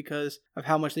watch because of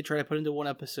how much they try to put into one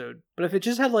episode. But if it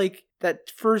just had like that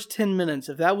first 10 minutes,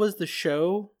 if that was the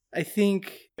show, I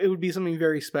think it would be something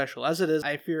very special. As it is,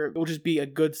 I fear it will just be a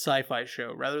good sci-fi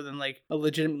show rather than like a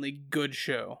legitimately good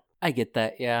show. I get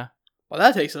that, yeah. Well,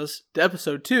 that takes us to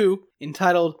episode 2,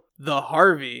 entitled The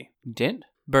Harvey. Didn't?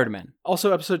 Birdman.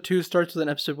 Also, episode 2 starts with an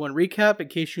episode 1 recap in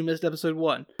case you missed episode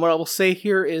 1. What I will say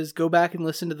here is go back and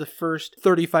listen to the first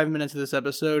 35 minutes of this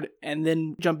episode and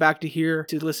then jump back to here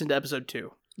to listen to episode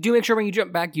 2. Do make sure when you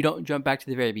jump back, you don't jump back to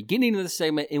the very beginning of the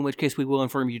segment, in which case we will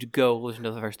inform you to go listen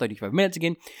to the first 35 minutes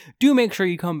again. Do make sure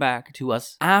you come back to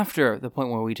us after the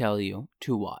point where we tell you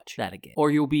to watch that again.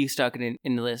 Or you'll be stuck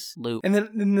in this loop. And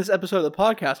then this episode of the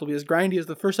podcast will be as grindy as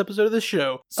the first episode of the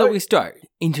show. So we start.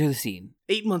 Enter the scene.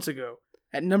 8 months ago,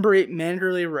 at number 8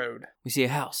 Manderley Road. We see a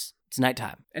house. It's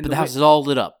nighttime. And but the house is all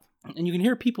lit up. And you can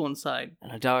hear people inside.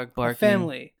 And a dog barking. A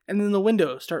family. And then the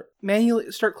windows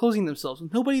start closing themselves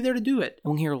with nobody there to do it.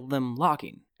 And we hear them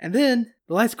locking. And then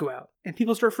the lights go out. And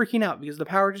people start freaking out because the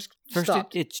power just stopped.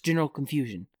 First it's general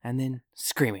confusion. And then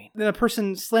screaming. Then a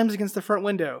person slams against the front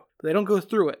window. But they don't go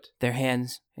through it. Their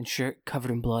hands and shirt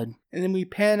covered in blood. And then we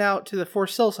pan out to the for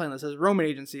sale sign that says Roman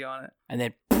Agency on it. And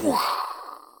then the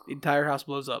entire house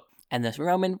blows up. And this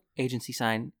Roman agency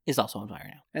sign is also on fire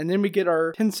now. And then we get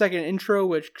our 10-second intro,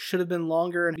 which should have been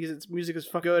longer, and because its music is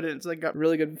fucking good, and it's like got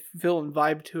really good feel and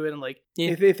vibe to it. And like,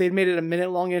 if they'd made it a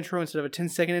minute-long intro instead of a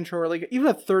 10-second intro, or like even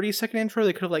a 30-second intro,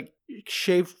 they could have like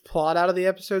shaved plot out of the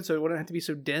episode, so it wouldn't have to be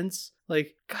so dense.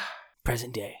 Like, God.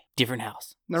 Present day, different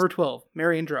house. Number 12,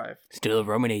 Marion Drive. Still a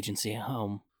Roman agency at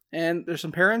home. And there's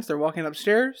some parents, they're walking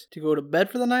upstairs to go to bed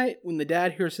for the night when the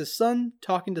dad hears his son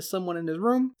talking to someone in his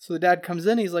room. So the dad comes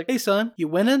in, he's like, hey son, you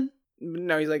winning?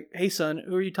 No, he's like, hey son,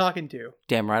 who are you talking to?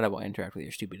 Damn right I won't interact with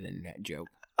your stupid internet joke.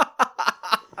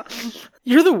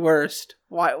 You're the worst.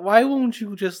 Why won't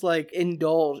you just like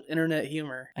indulge internet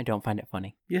humor? I don't find it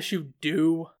funny. Yes, you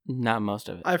do. Not most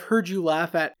of it. I've heard you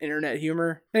laugh at internet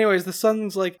humor. Anyways, the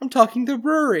son's like, I'm talking to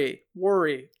Rory.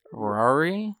 Rory?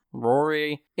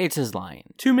 It's his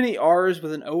lion. Too many R's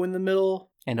with an O in the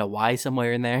middle. And a Y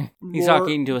somewhere in there. He's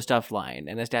talking to a stuffed lion.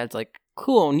 And his dad's like,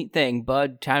 cool, neat thing,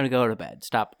 bud. Time to go to bed.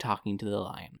 Stop talking to the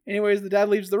lion. Anyways, the dad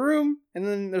leaves the room. And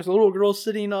then there's a little girl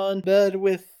sitting on bed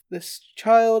with this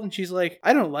child. And she's like,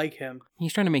 I don't like him.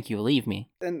 He's trying to make you leave me.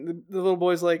 And the little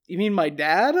boy's like, you mean my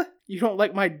dad? You don't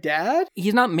like my dad?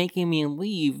 He's not making me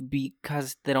leave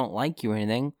because they don't like you or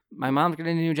anything. My mom's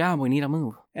getting a new job. We need to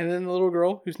move. And then the little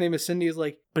girl, whose name is Cindy, is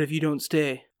like, but if you don't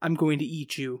stay, I'm going to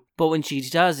eat you. But when she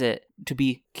does it to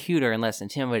be cuter and less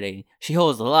intimidating, she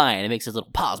holds the lion and makes his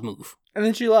little paws move. And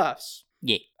then she laughs.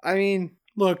 Yeah. I mean,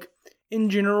 look, in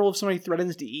general, if somebody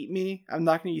threatens to eat me, I'm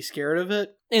not going to be scared of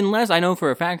it. Unless I know for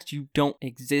a fact you don't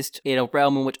exist in a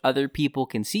realm in which other people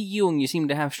can see you and you seem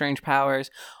to have strange powers,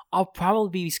 I'll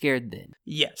probably be scared then.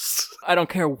 Yes. I don't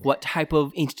care what type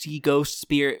of entity, ghost,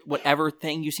 spirit, whatever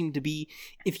thing you seem to be.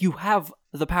 If you have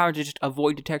the power to just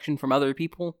avoid detection from other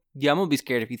people, yeah, I'm gonna be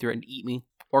scared if you threaten to eat me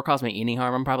or cause me any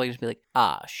harm. I'm probably just be like,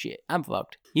 ah, shit, I'm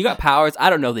fucked. You got powers. I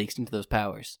don't know the extent of those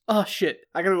powers. Oh, shit.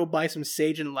 I gotta go buy some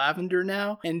sage and lavender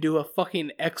now and do a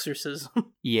fucking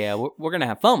exorcism. Yeah, we're gonna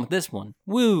have fun with this one.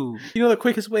 Woo. You know the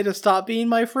quickest way to stop being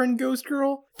my friend Ghost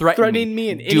Girl? Threatening me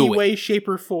in Do any it. way, shape,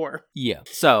 or form. Yeah,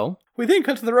 so... We then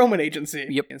cut to the Roman agency.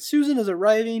 Yep. And Susan is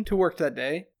arriving to work that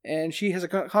day, and she has a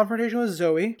confrontation with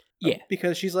Zoe. Yeah.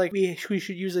 Because she's like, we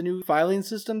should use a new filing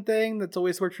system thing that's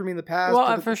always worked for me in the past. Well,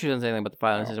 at first she doesn't say anything about the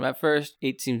filing system. At first,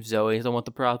 it seems Zoe's the one with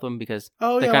the problem because they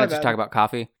my kind of just bad. talk about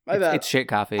coffee. My bad. It's shit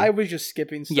coffee. I was just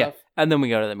skipping stuff. Yeah, and then we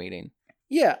go to the meeting.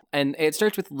 Yeah. And it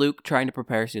starts with Luke trying to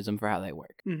prepare Susan for how they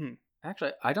work. Mm-hmm.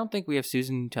 Actually, I don't think we have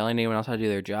Susan telling anyone else how to do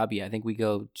their job yet. I think we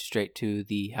go straight to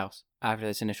the house after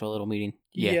this initial little meeting.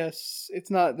 Yeah. Yes, it's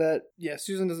not that. Yeah,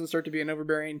 Susan doesn't start to be an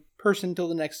overbearing person until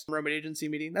the next Roman agency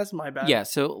meeting. That's my bad. Yeah,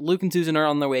 so Luke and Susan are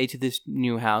on their way to this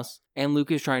new house, and Luke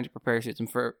is trying to prepare Susan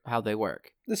for how they work.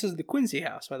 This is the Quincy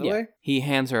house, by the way. He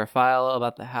hands her a file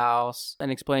about the house and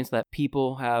explains that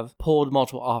people have pulled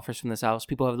multiple offers from this house.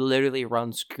 People have literally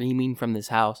run screaming from this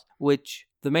house, which...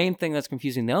 The main thing that's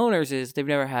confusing the owners is they've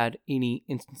never had any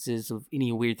instances of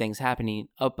any weird things happening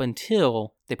up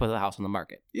until they put the house on the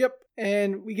market. Yep.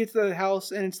 And we get to the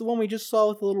house, and it's the one we just saw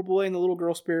with the little boy and the little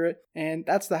girl spirit. And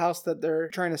that's the house that they're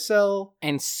trying to sell.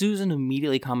 And Susan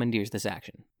immediately commandeers this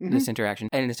action, this interaction,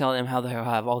 and is telling them how they'll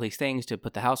have all these things to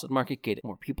put the house on the market, get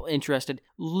more people interested.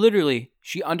 Literally,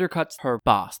 she undercuts her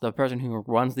boss, the person who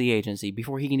runs the agency,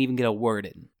 before he can even get a word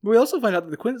in. We also find out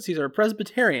that the Quincy's are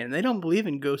Presbyterian. They don't believe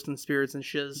in ghosts and spirits and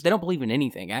shiz. They don't believe in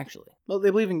anything, actually. Well,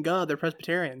 they believe in God. They're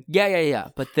Presbyterian. Yeah.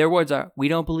 But their words are, we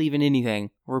don't believe in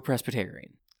anything. We're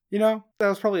Presbyterian. You know, that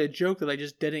was probably a joke that I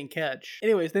just didn't catch.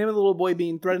 Anyways, the name of the little boy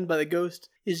being threatened by the ghost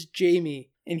is Jamie.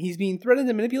 And he's being threatened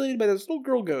and manipulated by this little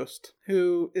girl ghost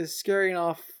who is scaring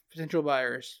off potential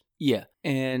buyers. Yeah,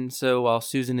 and so while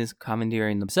Susan is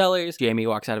commandeering the sellers, Jamie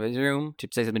walks out of his room to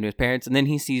say something to his parents, and then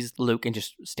he sees Luke and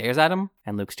just stares at him,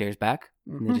 and Luke stares back,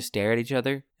 and they just stare at each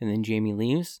other, and then Jamie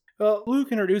leaves. Well,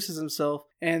 Luke introduces himself,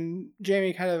 and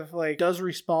Jamie kind of, does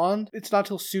respond. It's not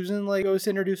till Susan, goes to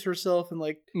introduce herself,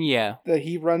 and, Yeah. that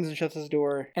he runs and shuts his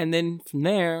door. And then from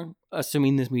there,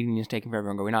 assuming this meeting is taking forever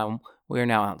and going on, we are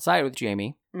now outside with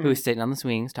Jamie, who is sitting on the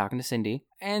swings talking to Cindy,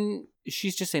 and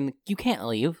she's just saying, you can't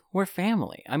leave. We're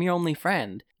family. I'm your only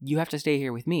friend. You have to stay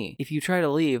here with me. If you try to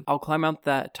leave, I'll climb out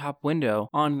that top window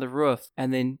on the roof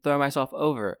and then throw myself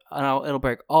over. And it'll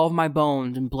break all of my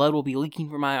bones and blood will be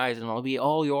leaking from my eyes and it'll be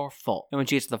all your fault. And when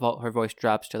she gets to the fault, her voice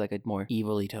drops to a more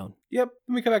evilly tone. Yep.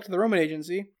 Then we come back to the Roman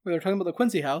agency where they're talking about the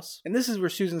Quincy house. And this is where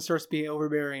Susan starts being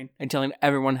overbearing. And telling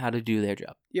everyone how to do their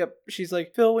job. Yep. She's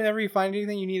like, Phil, whenever you find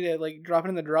anything, you need to drop it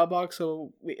in the Dropbox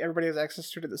so everybody has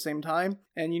access to it at the same time.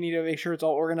 And you need to make sure it's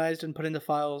all organized and put into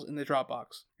files in the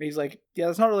Dropbox. And he's like, yeah,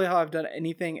 that's not really how I've done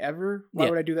anything ever. Why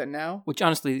would I do that now? Which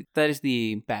honestly, that is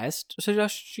the best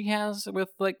suggestion she has with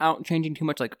out changing too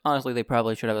much. Honestly, they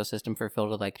probably should have a system for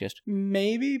Phil to just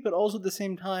maybe, but also at the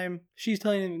same time, she's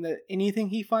telling him that anything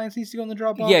he finds needs to go in the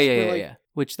Dropbox. Yeah.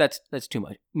 Which that's too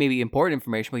much. Maybe important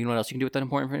information, but you know what else you can do with that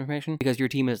important information? Because your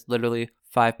team is literally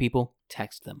 5 people,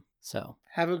 text them. So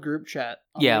have a group chat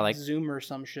on Zoom or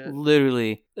some shit.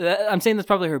 Literally. I'm saying that's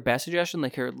probably her best suggestion,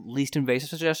 her least invasive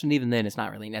suggestion. Even then, it's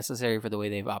not really necessary for the way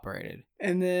they've operated.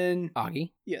 And then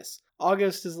Augie? Yes.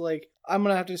 August is I'm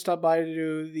going to have to stop by to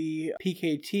do the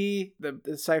PKT, the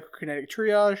psychokinetic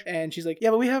triage. And she's like,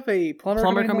 yeah, but we have a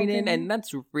plumber coming in, and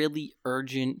that's really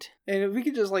urgent. And if we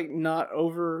could just not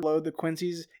overload the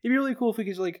Quincy's, it'd be really cool if we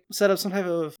could set up some type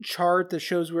of chart that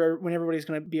shows when everybody's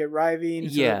going to be arriving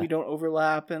so that we don't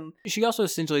overlap. And she also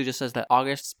essentially just says that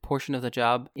August's portion of the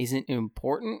job isn't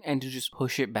important and to just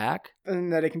push it back.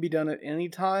 And that it can be done at any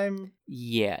time.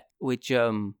 Yeah, which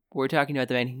we're talking about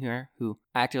the man here who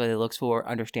actively looks for,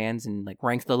 understands, and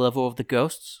ranks the level of the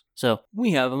ghosts. So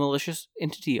we have a malicious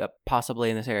entity possibly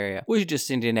in this area. We should just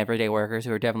send in everyday workers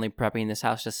who are definitely prepping this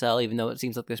house to sell, even though it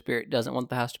seems like the spirit doesn't want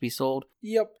the house to be sold.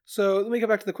 Yep. So let me go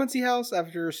back to the Quincy house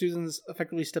after Susan's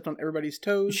effectively stepped on everybody's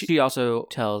toes. She also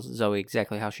tells Zoe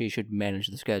exactly how she should manage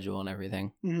the schedule and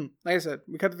everything. Mm-hmm. Like I said,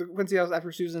 we cut to the Quincy house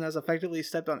after Susan has effectively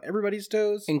stepped on everybody's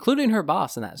toes. Including her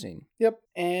boss in that scene. Yep.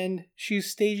 And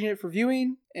she's staging it for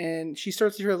viewing, and she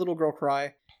starts to hear a little girl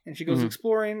cry. And she goes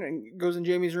exploring and goes in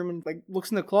Jamie's room and like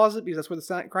looks in the closet because that's where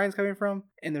the crying's coming from.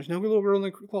 And there's no little girl in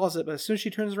the closet, but as soon as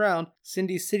she turns around,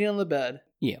 Cindy's sitting on the bed.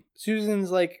 Yeah. Susan's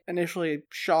like initially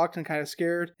shocked and kind of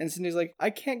scared. And Cindy's like,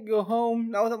 I can't go home,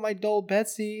 not without my doll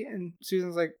Betsy. And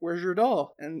Susan's like, where's your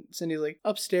doll? And Cindy's like,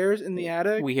 upstairs in the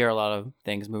attic. We hear a lot of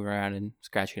things moving around and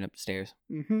scratching up the stairs.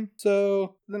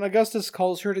 So then Augustus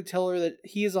calls her to tell her that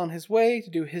he is on his way to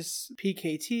do his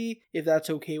PKT, if that's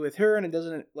okay with her and it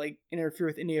doesn't like interfere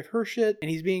with any of her shit.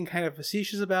 And he's being kind of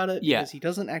facetious about it because he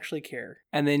doesn't actually care.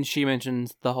 And then she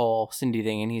mentions the whole Cindy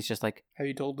thing and he's just like, have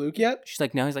you told Luke yet? She's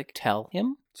like, no. He's like, tell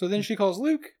him. So then she calls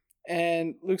Luke,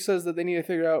 and Luke says that they need to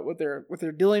figure out what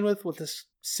they're dealing with, what this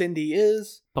Cindy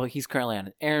is. But he's currently on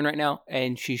an errand right now,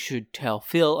 and she should tell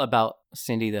Phil about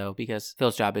Cindy, though, because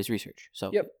Phil's job is research.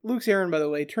 So yep. Luke's errand, by the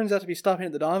way, turns out to be stopping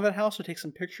at the Donovan house to take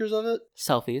some pictures of it.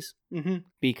 Selfies.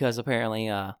 Because apparently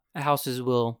houses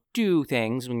will do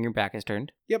things when your back is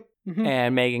turned. Yep.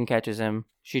 And Megan catches him.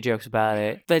 She jokes about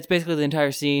it. That's basically the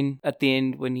entire scene. At the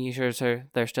end, when he assures her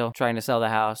they're still trying to sell the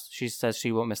house, she says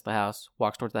she won't miss the house,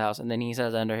 walks towards the house, and then he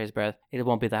says under his breath, it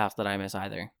won't be the house that I miss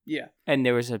either. Yeah. And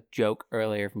there was a joke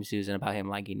earlier from Susan about him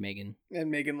liking Megan.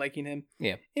 And Megan liking him.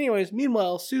 Yeah. Anyways,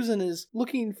 meanwhile, Susan is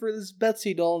looking for this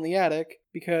Betsy doll in the attic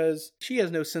because she has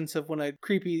no sense of when a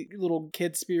creepy little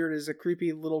kid spirit is a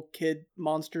creepy little kid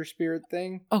monster spirit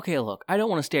thing. Okay, look, I don't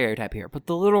want to stereotype here, but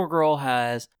the little girl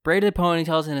has braided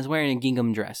ponytails and is wearing a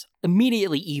gingham dress.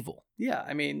 Immediately evil. Yeah,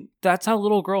 I mean... That's how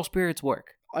little girl spirits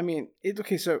work. I mean,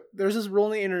 okay, so there's this rule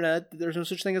on the internet that there's no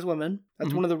such thing as women.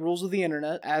 That's one of the rules of the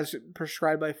internet, as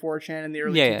prescribed by 4chan in the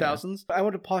early 2000s. I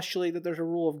want to postulate that there's a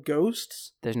rule of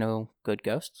ghosts. There's no good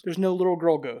ghosts? There's no little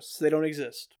girl ghosts. They don't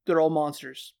exist. They're all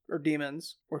monsters, or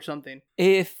demons, or something.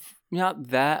 If not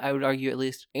that, I would argue at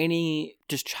least any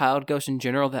just child ghost in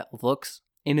general that looks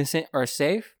innocent or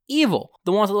safe, evil.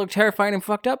 The ones that look terrifying and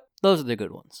fucked up, those are the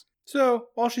good ones. So,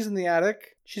 while she's in the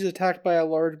attic, she's attacked by a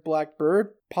large black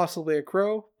bird, possibly a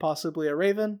crow, possibly a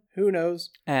raven, who knows.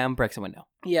 And breaks a window.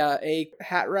 Yeah, a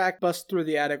hat rack busts through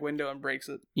the attic window and breaks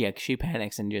it. Yeah, she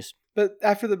panics and just... But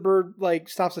after the bird,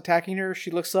 stops attacking her,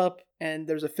 she looks up, and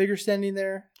there's a figure standing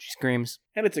there. She screams.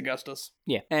 And it's Augustus.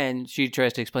 Yeah, and she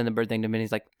tries to explain the bird thing to him, and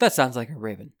he's like, that sounds like a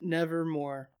raven.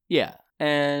 Nevermore. Yeah.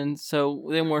 And so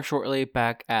then we're shortly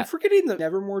back at... I'm forgetting the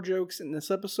Nevermore jokes in this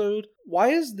episode. Why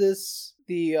is this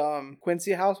the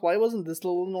Quincy house? Why wasn't this the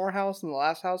Lenore house and the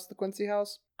last house the Quincy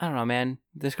house? I don't know, man.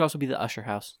 This could also be the Usher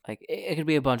house. It could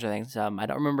be a bunch of things. I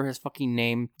don't remember his fucking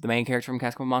name. The main character from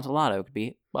Casco Amontillado could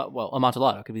be... Well,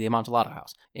 Amontillado could be the Amontillado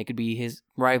house. It could be his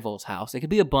rival's house. It could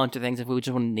be a bunch of things if we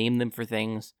just want to name them for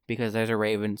things because there's a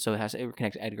raven, so it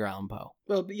connects to Edgar Allan Poe.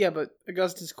 Well, yeah, but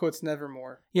Augustus quotes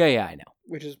Nevermore. Yeah, I know.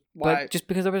 Which is why... But just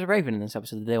because there was a raven in this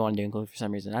episode that they wanted to include for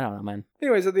some reason. I don't know, man.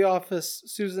 Anyways, at the office,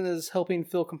 Susan is helping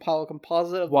Phil compile a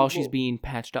composite of... While she's being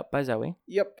patched up by Zoe.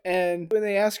 Yep, and when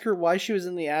they ask her why she was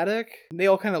in the attic, they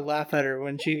all kind of laugh at her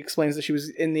when she explains that she was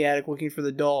in the attic looking for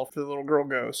the doll for the little girl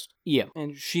ghost. Yeah,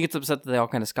 and she gets upset that they all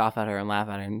kind of scoff at her and laugh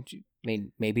at her, and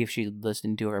maybe if she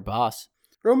listened to her boss.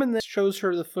 Roman then shows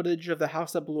her the footage of the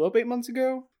house that blew up 8 months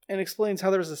ago, and explains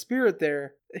how there was a spirit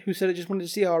there who said it just wanted to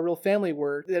see how a real family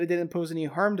worked, that it didn't pose any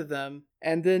harm to them.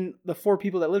 And then the 4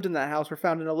 people that lived in that house were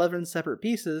found in 11 separate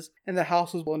pieces, and the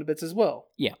house was blown to bits as well.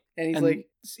 Yeah. And he's like,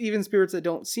 even spirits that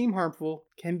don't seem harmful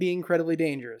can be incredibly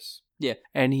dangerous. Yeah,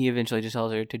 and he eventually just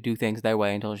tells her to do things their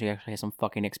way until she actually has some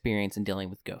fucking experience in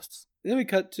dealing with ghosts. Then we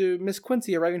cut to Miss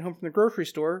Quincy arriving home from the grocery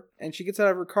store, and she gets out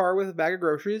of her car with a bag of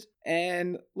groceries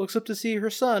and looks up to see her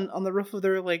son on the roof of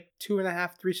their 2.5,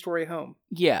 3-story home.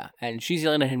 Yeah, and she's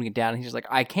yelling at him to get down, and he's just like,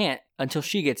 I can't until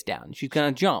she gets down. She's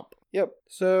gonna jump. Yep.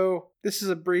 So this is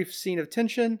a brief scene of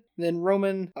tension. Then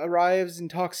Roman arrives and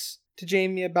talks to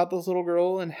Jamie about this little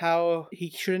girl and how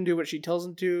he shouldn't do what she tells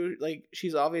him to.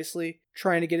 She's obviously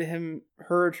trying to get him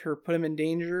hurt or put him in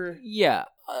danger. Yeah.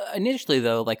 Initially,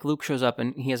 though, Luke shows up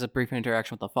and he has a brief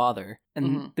interaction with the father.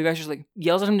 And the guy's just,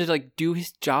 yells at him to, do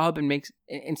his job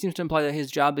and seems to imply that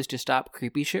his job is to stop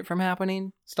creepy shit from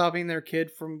happening. Stopping their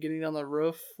kid from getting on the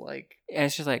roof, And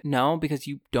it's just no, because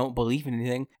you don't believe in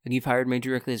anything. And you've hired me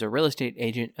directly as a real estate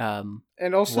agent.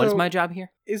 And also... What is my job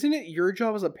here? Isn't it your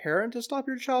job as a parent to stop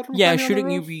your child from climbing on the shouldn't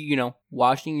roof? you be,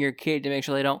 watching your kid to make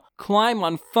sure they don't climb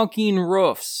on fucking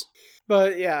roofs?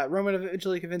 But yeah, Roman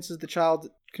eventually convinces the child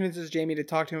convinces Jamie to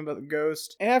talk to him about the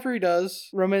ghost. And after he does,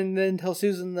 Roman then tells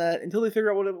Susan that until they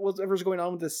figure out whatever's going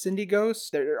on with the Cindy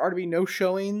ghost, there are to be no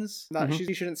showings.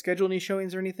 She shouldn't schedule any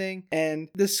showings or anything. And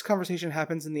this conversation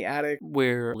happens in the attic,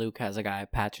 where Luke has a guy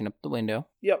patching up the window.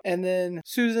 Yep. And then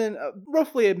Susan,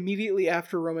 roughly immediately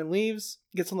after Roman leaves,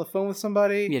 gets on the phone with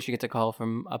somebody. Yeah, she gets a call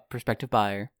from a prospective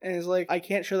buyer. And is like, I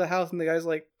can't show the house. And the guy's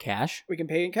like, cash? We can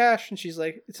pay in cash. And she's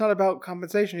like, it's not about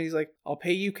compensation. He's like, I'll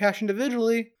pay you cash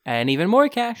individually. And even more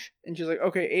cash. And she's like,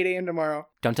 okay, 8 a.m. tomorrow.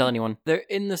 Don't tell anyone. They're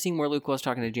in the scene where Luke was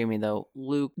talking to Jamie, though.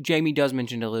 Jamie does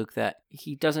mention to Luke that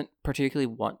he doesn't particularly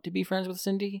want to be friends with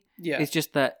Cindy. Yeah. It's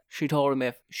just that she told him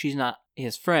if she's not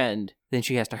his friend, then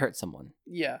she has to hurt someone.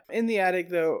 Yeah. In the attic,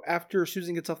 though, after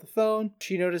Susan gets off the phone,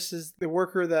 she notices the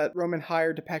worker that Roman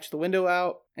hired to patch the window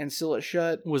out and seal it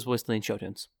shut was whistling show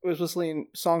tunes. Was whistling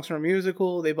songs from a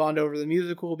musical. They bond over the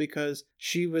musical because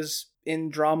she was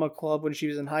in drama club when she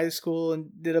was in high school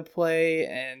and did a play,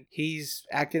 and he's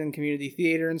acted in community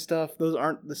theater and stuff. Those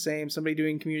aren't the same. Somebody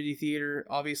doing community theater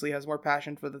obviously has more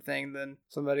passion for the thing than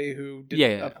somebody who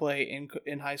did a play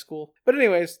in high school. But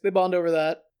anyways, they bond over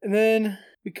that. And then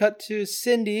we cut to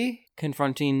Cindy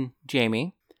confronting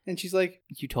Jamie. And she's like,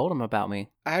 you told him about me.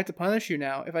 I have to punish you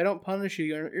now. If I don't punish you,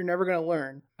 you're never going to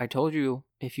learn. I told you,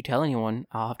 if you tell anyone,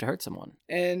 I'll have to hurt someone.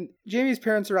 And Jamie's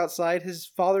parents are outside.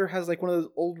 His father has like one of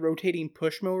those old rotating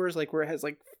push mowers, like where it has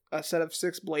like a set of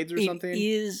 6 blades or something. It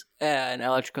is an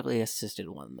electrically assisted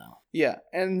one, though. Yeah,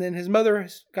 and then his mother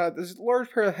has got this large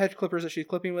pair of hedge clippers that she's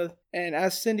clipping with. And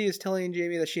as Cindy is telling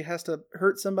Jamie that she has to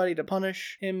hurt somebody to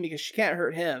punish him because she can't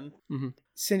hurt him,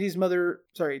 Jamie's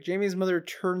mother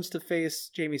turns to face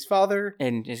Jamie's father.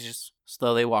 And is just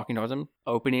slowly walking towards him,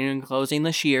 opening and closing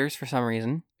the shears for some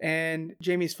reason. And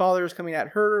Jamie's father is coming at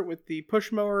her with the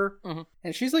push mower.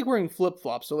 And she's like wearing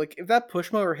flip-flops. So like if that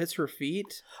push mower hits her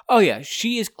feet... Oh yeah,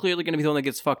 she is clearly going to be the one that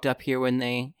gets fucked up here when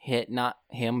they hit, not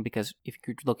him. Because if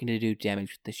you're looking to do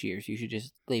damage with the shears, you should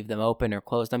just leave them open or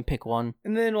close them, pick one.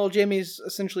 And then while Jamie's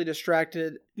essentially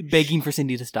distracted... begging for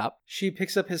Cindy to stop. She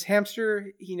picks up his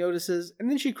hamster, he notices, and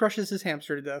then she crushes his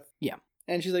hamster to death. Yeah.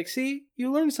 And she's like, see,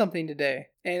 you learned something today.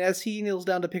 And as he kneels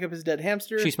down to pick up his dead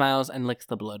hamster... she smiles and licks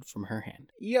the blood from her hand.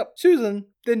 Yep. Susan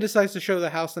then decides to show the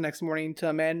house the next morning to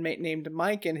a man named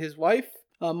Mike and his wife.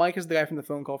 Mike is the guy from the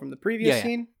phone call from the previous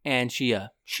scene. And she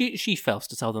fails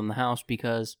to sell them the house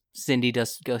because Cindy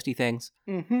does ghosty things.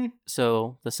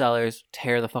 So the sellers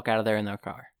tear the fuck out of there in their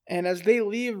car. And as they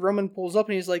leave, Roman pulls up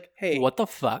and he's like, hey... what the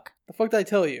fuck? The fuck did I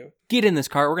tell you? Get in this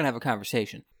car, we're gonna have a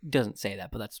conversation. Doesn't say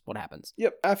that, but that's what happens.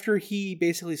 Yep. After he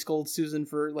basically scolds Susan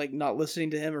for like not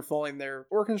listening to him or following their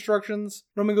work instructions,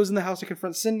 Roman goes in the house to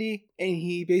confront Cindy, and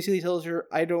he basically tells her,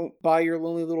 I don't buy your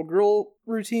lonely little girl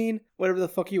routine. Whatever the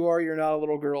fuck you are, you're not a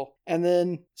little girl. And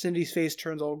then Cindy's face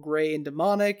turns all gray and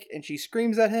demonic, and she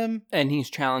screams at him. And he's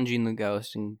challenging the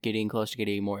ghost and getting close to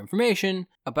getting more information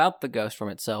about the ghost from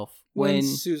itself. When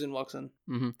Susan walks in.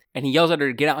 And he yells at her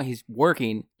to get out, he's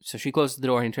working, so she closes the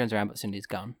door and he turns around, but Cindy's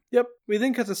gone. Yep. We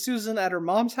then cut to Susan at her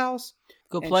mom's house.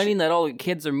 Complaining that all the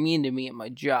kids are mean to me at my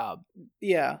job.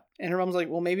 Yeah. And her mom's like,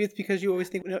 well, maybe it's because you always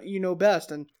think you know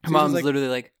best. And her mom's literally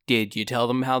like, did you tell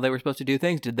them how they were supposed to do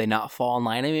things? Did they not fall in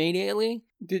line immediately?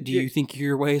 Do you think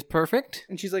your way is perfect?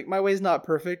 And she's like, my way's not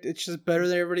perfect. It's just better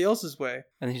than everybody else's way.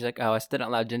 And then she's like, oh, I said it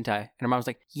out loud, didn't I? And her mom's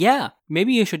like, yeah,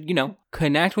 maybe you should,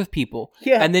 connect with people.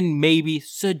 Yeah. And then maybe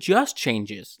suggest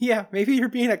changes. Yeah, maybe you're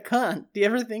being a cunt. Do you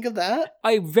ever think of that?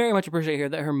 I very much appreciate here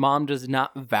that her mom does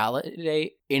not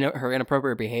validate her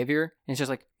inappropriate behavior. And it's just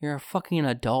like, you're a fucking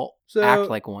adult. So act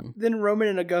like one. Then Roman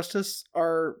and Augustus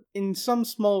are in some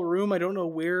small room. I don't know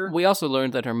where. We also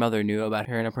learned that her mother knew about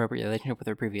her inappropriate relationship with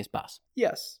her previous boss.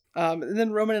 Yes. And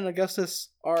then Roman and Augustus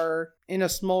are in a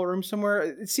small room somewhere.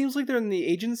 It seems like they're in the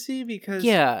agency because...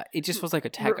 yeah, it just was like a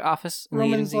tech office.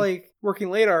 Roman's like, working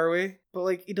late, are we? But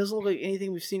like, it doesn't look like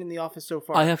anything we've seen in the office so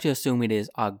far. I have to assume it is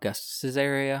Augustus's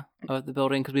area of the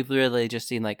building because we've really just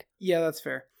seen like... yeah, that's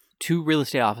fair. 2 real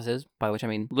estate offices, by which I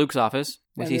mean Luke's office.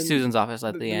 We see Susan's office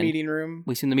at the end. The meeting room.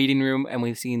 We've seen the meeting room, and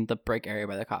we've seen the break area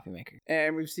by the coffee maker.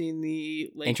 And we've seen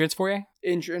the... entrance foyer?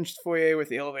 Entrance foyer with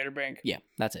the elevator bank. Yeah,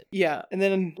 that's it. Yeah, and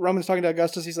then Roman's talking to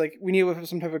Augustus. He's like, we need to have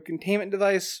some type of containment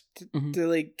device to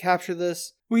like, capture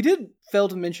this. We did fail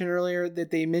to mention earlier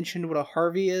that they mentioned what a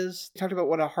Harvey is. They talked about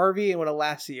what a Harvey and what a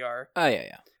Lassie are. Oh,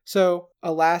 yeah. So,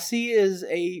 a Lassie is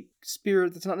a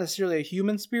spirit that's not necessarily a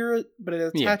human spirit, but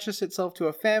it attaches itself to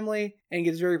a family and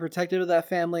gets very protective of that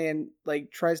family and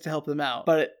like tries to help them out.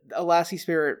 But a Lassie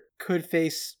spirit could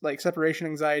face like separation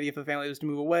anxiety if the family was to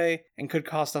move away and could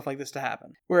cause stuff like this to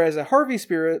happen. Whereas a Harvey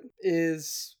spirit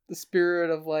is the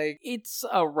spirit of like... It's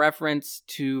a reference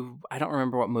to, I don't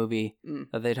remember what movie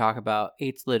that they talk about.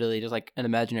 It's literally just like an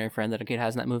imaginary friend that a kid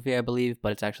has in that movie, I believe,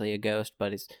 but it's actually a ghost,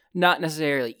 but it's not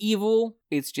necessarily evil.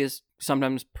 It's just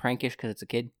sometimes prankish because it's a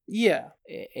kid. Yeah.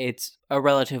 It's a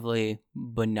relatively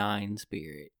benign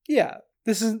spirit. Yeah.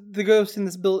 This is the ghost in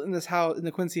this house, in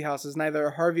the Quincy house, is neither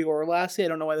a Harvey or a Lassie. I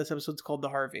don't know why this episode's called the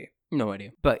Harvey. No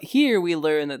idea. But here we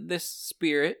learn that this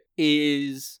spirit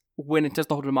is, when it does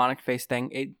the whole demonic face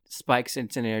thing, it spikes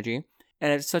its energy.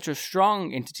 And it's such a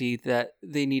strong entity that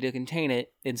they need to contain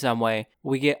it in some way.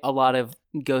 We get a lot of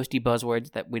ghosty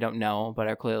buzzwords that we don't know, but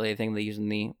are clearly a thing they use in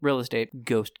the real estate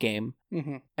ghost game.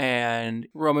 Mm-hmm. And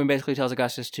Roman basically tells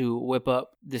Augustus to whip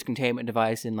up this containment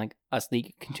device in like a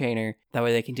sleek container. That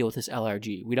way they can deal with this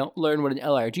LRG. We don't learn what an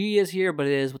LRG is here, but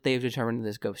it is what they've determined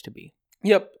this ghost to be.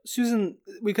 Yep. Susan,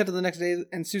 we cut to the next day,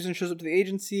 and Susan shows up to the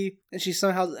agency, and she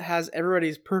somehow has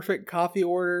everybody's perfect coffee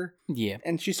order. Yeah.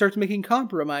 And she starts making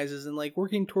compromises and, like,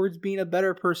 working towards being a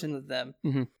better person with them.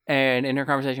 Mm-hmm. And in her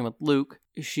conversation with Luke,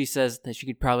 she says that she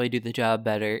could probably do the job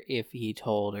better if he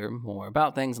told her more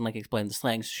about things and, like, explained the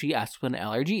slang. So she asks what an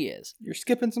LRG is. You're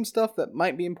skipping some stuff that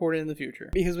might be important in the future.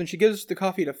 Because when she gives the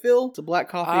coffee to Phil, it's a black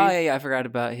coffee. Oh, yeah, I forgot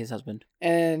about his husband.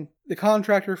 And the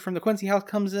contractor from the Quincy house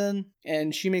comes in,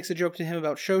 and she makes a joke to him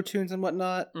about show tunes and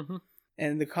whatnot. Mm-hmm.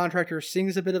 And the contractor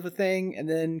sings a bit of a thing and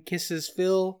then kisses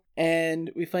Phil. And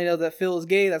we find out that Phil is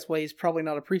gay. That's why he's probably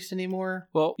not a priest anymore.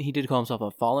 Well, he did call himself a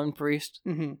fallen priest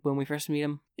when we first meet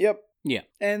him. Yep. Yeah.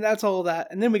 And that's all that.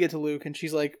 And then we get to Luke, and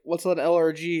she's like, what's that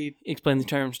LRG? Explain the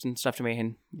terms and stuff to me,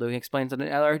 and Luke explains that an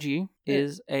LRG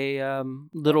is a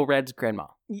Little Red's grandma.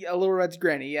 Yeah, a Little Red's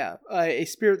granny, yeah. A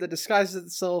spirit that disguises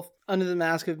itself under the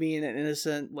mask of being an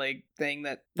innocent, like, thing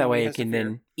that way it can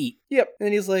then eat. Yep. And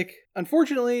then he's like,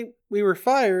 unfortunately, we were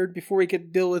fired before we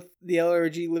could deal with the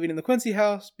LRG living in the Quincy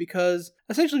house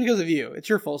essentially because of you. It's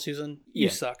your fault, Susan. You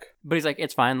suck. But he's like,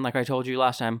 it's fine. Like I told you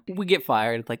last time, we get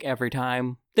fired like every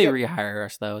time. They rehire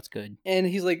us, though. It's good. And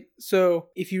he's like, so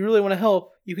if you really want to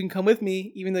help, you can come with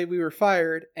me, even though we were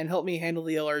fired, and help me handle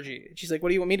the LRG. And she's like, what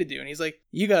do you want me to do? And he's like,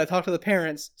 you got to talk to the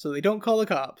parents so they don't call the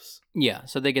cops. Yeah,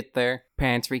 so they get there.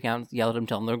 Parents freak out, yell at them,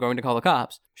 tell them they're going to call the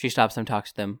cops. She stops them,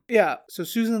 talks to them. Yeah, so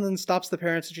Susan then stops the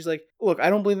parents, and she's like, look, I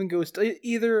don't believe in ghosts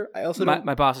either. I also don't...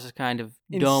 My boss is kind of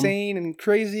insane dumb. And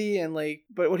crazy, and like,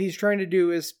 but what he's trying to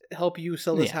do is help you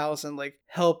sell this house and like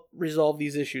help resolve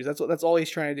these issues. That's all he's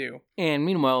trying to do. And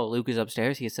meanwhile, Luke is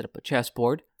upstairs. He has set up a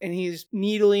chessboard. And he's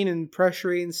needling and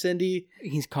pressuring Cindy.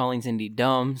 He's calling Cindy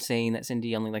dumb, saying that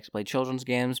Cindy only likes to play children's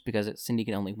games because Cindy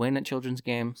can only win at children's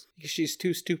games. Because she's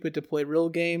too stupid to play real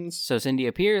games. So Cindy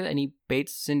appears, and he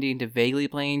baits Cindy into vaguely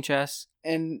playing chess.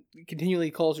 And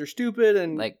continually calls her stupid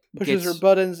and like pushes her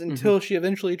buttons until she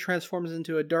eventually transforms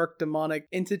into a dark demonic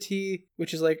entity,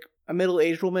 which is like a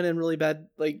middle-aged woman in really bad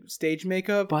like stage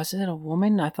makeup. Was it a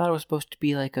woman? I thought it was supposed to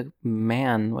be like a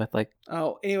man with like...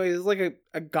 Oh, anyways, it's like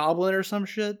a goblin or some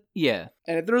shit. Yeah.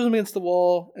 And it throws him against the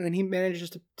wall, and then he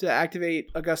manages to activate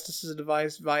Augustus's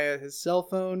device via his cell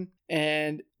phone.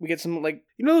 And we get some, like,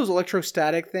 you know those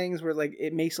electrostatic things where, like,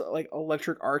 it makes, like,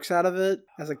 electric arcs out of it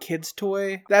as a kid's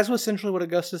toy? That's essentially what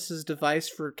Augustus's device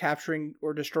for capturing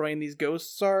or destroying these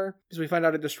ghosts are, because we find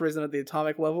out it destroys them at the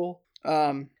atomic level.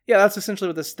 Yeah, that's essentially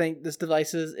what this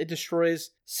device is. It destroys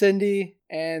Cindy,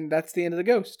 and that's the end of the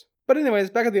ghost. But anyways,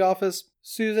 back at the office,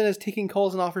 Susan is taking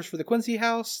calls and offers for the Quincy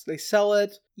house. They sell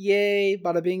it. Yay,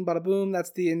 bada bing, bada boom.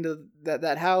 That's the end of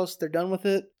that house. They're done with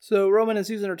it. So Roman and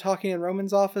Susan are talking in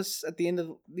Roman's office at the end of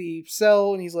the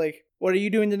cell, and he's like, what are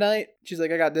you doing tonight? She's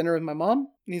like, I got dinner with my mom.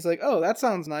 And he's like, oh, that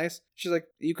sounds nice. She's like,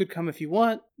 you could come if you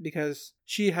want, because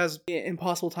she has an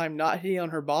impossible time not hitting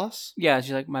on her boss. Yeah,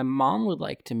 she's like, my mom would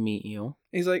like to meet you.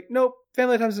 And he's like, nope,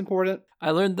 family time is important. I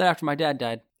learned that after my dad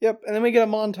died. Yep, and then we get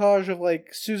a montage of, like,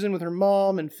 Susan with her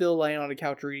mom and Phil laying on a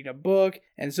couch reading a book,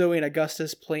 and Zoe and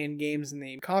Augustus playing games in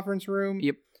the conference room.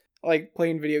 Yep. Like,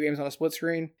 playing video games on a split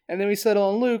screen. And then we settle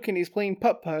on Luke, and he's playing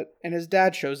putt-putt, and his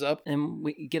dad shows up. And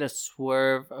we get a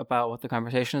swerve about what the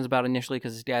conversation is about initially,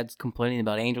 because his dad's complaining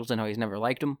about angels and how he's never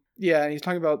liked them. Yeah, and he's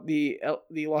talking about the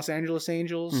Los Angeles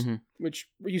Angels, which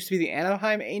used to be the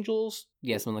Anaheim Angels.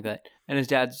 Yeah, something like that. And his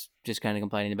dad's just kind of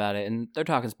complaining about it, and they're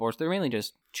talking sports. They're mainly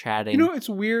just chatting. You know, it's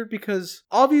weird because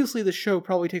obviously the show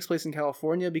probably takes place in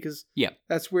California because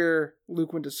that's where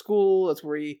Luke went to school. That's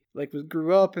where he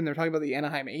grew up, and they're talking about the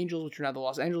Anaheim Angels, which are now the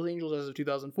Los Angeles Angels as of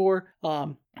 2004.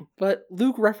 But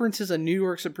Luke references a New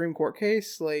York Supreme Court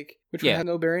case, like, which would Yeah. have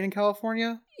no bearing in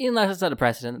California. Unless it's set a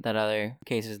precedent that other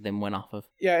cases then went off of.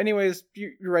 Yeah, anyways,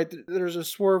 you're right. There's a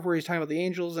swerve where he's talking about the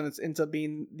Angels, and it ends up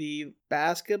being the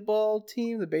basketball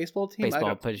team, the baseball team.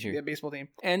 Baseball, pretty sure. Yeah, baseball team.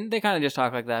 And they kind of just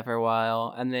talk like that for a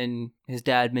while. And then his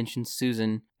dad mentions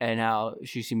Susan and how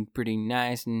she seemed pretty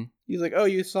nice. And He's like, oh,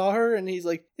 you saw her? And he's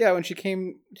like, yeah, when she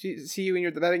came to see you when you're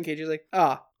at the batting cage. He's like,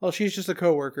 well, she's just a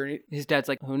coworker. And his dad's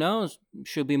like, who knows?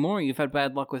 She'll be more. You've had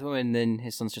bad luck with women. And then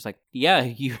his son's just like, yeah,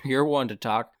 you're one to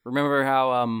talk. Remember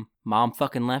how mom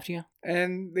fucking left you?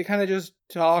 And they kind of just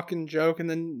talk and joke, and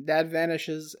then Dad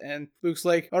vanishes, and Luke's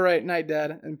like, all right, night,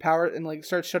 Dad, and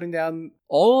starts shutting down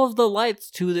all of the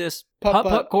lights to this Putt-putt.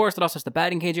 putt-putt course that also has the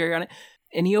batting cage area on it.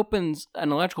 And he opens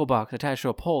an electrical box attached to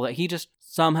a pole that he just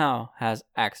somehow has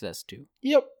access to.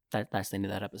 Yep. That's the end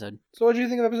of that episode. So what do you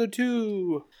think of episode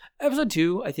 2? Episode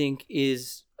 2, I think,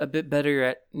 is a bit better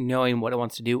at knowing what it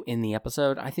wants to do in the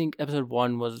episode. I think episode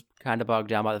 1 was kind of bogged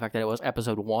down by the fact that it was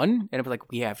episode 1, and it was like,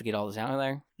 we have to get all this out of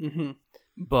there. Mm-hmm.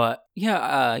 But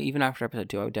yeah, even after episode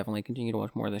 2, I would definitely continue to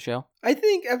watch more of the show. I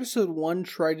think episode 1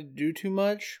 tried to do too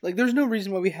much. Like, there's no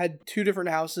reason why we had 2 different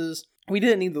houses. We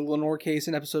didn't need the Lenore case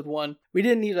in episode 1. We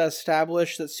didn't need to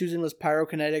establish that Susan was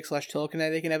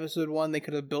pyrokinetic/telekinetic in episode 1. They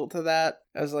could have built to that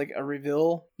as like a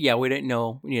reveal. Yeah, we didn't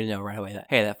know. We need to know right away that,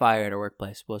 hey, that fire at her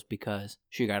workplace was because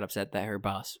she got upset that her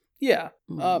boss. Yeah.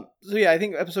 Mhm. So yeah, I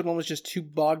think episode 1 was just too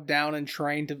bogged down in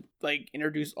trying to like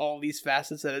introduce all these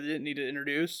facets that it didn't need to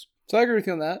introduce. So I agree with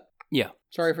you on that. Yeah.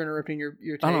 Sorry for interrupting your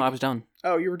take. Oh, no, I was done.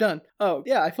 Oh, you were done. Oh,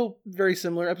 yeah, I feel very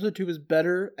similar. Episode 2 was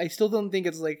better. I still don't think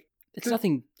it's like... It's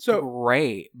nothing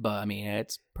great, but I mean,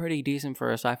 it's pretty decent for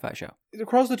a sci-fi show.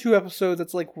 Across the 2 episodes,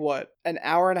 it's like, what? An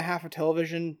hour and a half of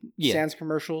television, sans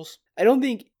commercials. I don't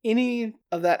think any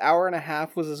of that hour and a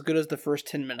half was as good as the first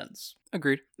 10 minutes.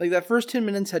 Agreed. Like, that first 10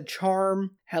 minutes had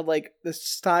charm, had like this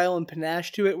style and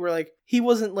panache to it, where like, he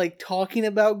wasn't like talking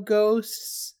about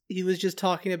ghosts. He was just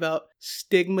talking about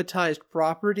stigmatized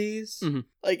properties. Mm-hmm.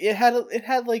 Like, it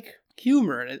had like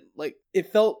humor in it. Like,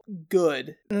 it felt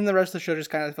good. And then the rest of the show just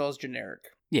kind of felt generic.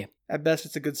 Yeah. At best,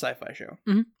 it's a good sci-fi show.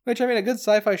 Mm-hmm. Which, I mean, a good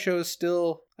sci-fi show is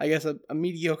still, I guess, a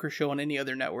mediocre show on any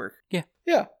other network. Yeah.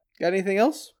 Yeah. Got anything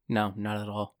else? No, not at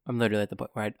all. I'm literally at the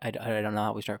point where I don't know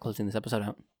how we start closing this episode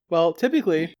out. Well,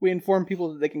 typically, we inform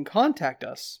people that they can contact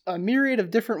us a myriad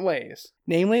of different ways.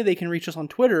 Namely, they can reach us on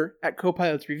Twitter at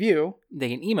CopilotsReview. They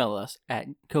can email us at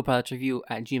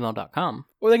copilotsreview@gmail.com.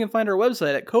 Or they can find our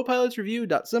website at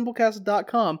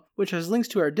copilotsreview.simplecast.com, which has links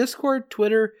to our Discord,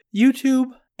 Twitter,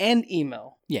 YouTube, and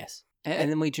email. Yes.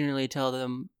 And then we generally tell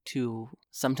them to,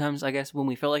 sometimes, I guess, when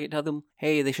we feel like it, tell them,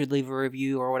 hey, they should leave a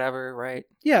review or whatever, right?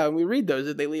 Yeah, we read those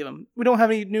if they leave them. We don't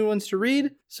have any new ones to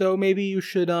read, so maybe you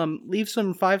should leave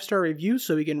some 5-star reviews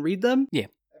so we can read them. Yeah.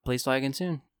 Please fly again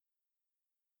soon.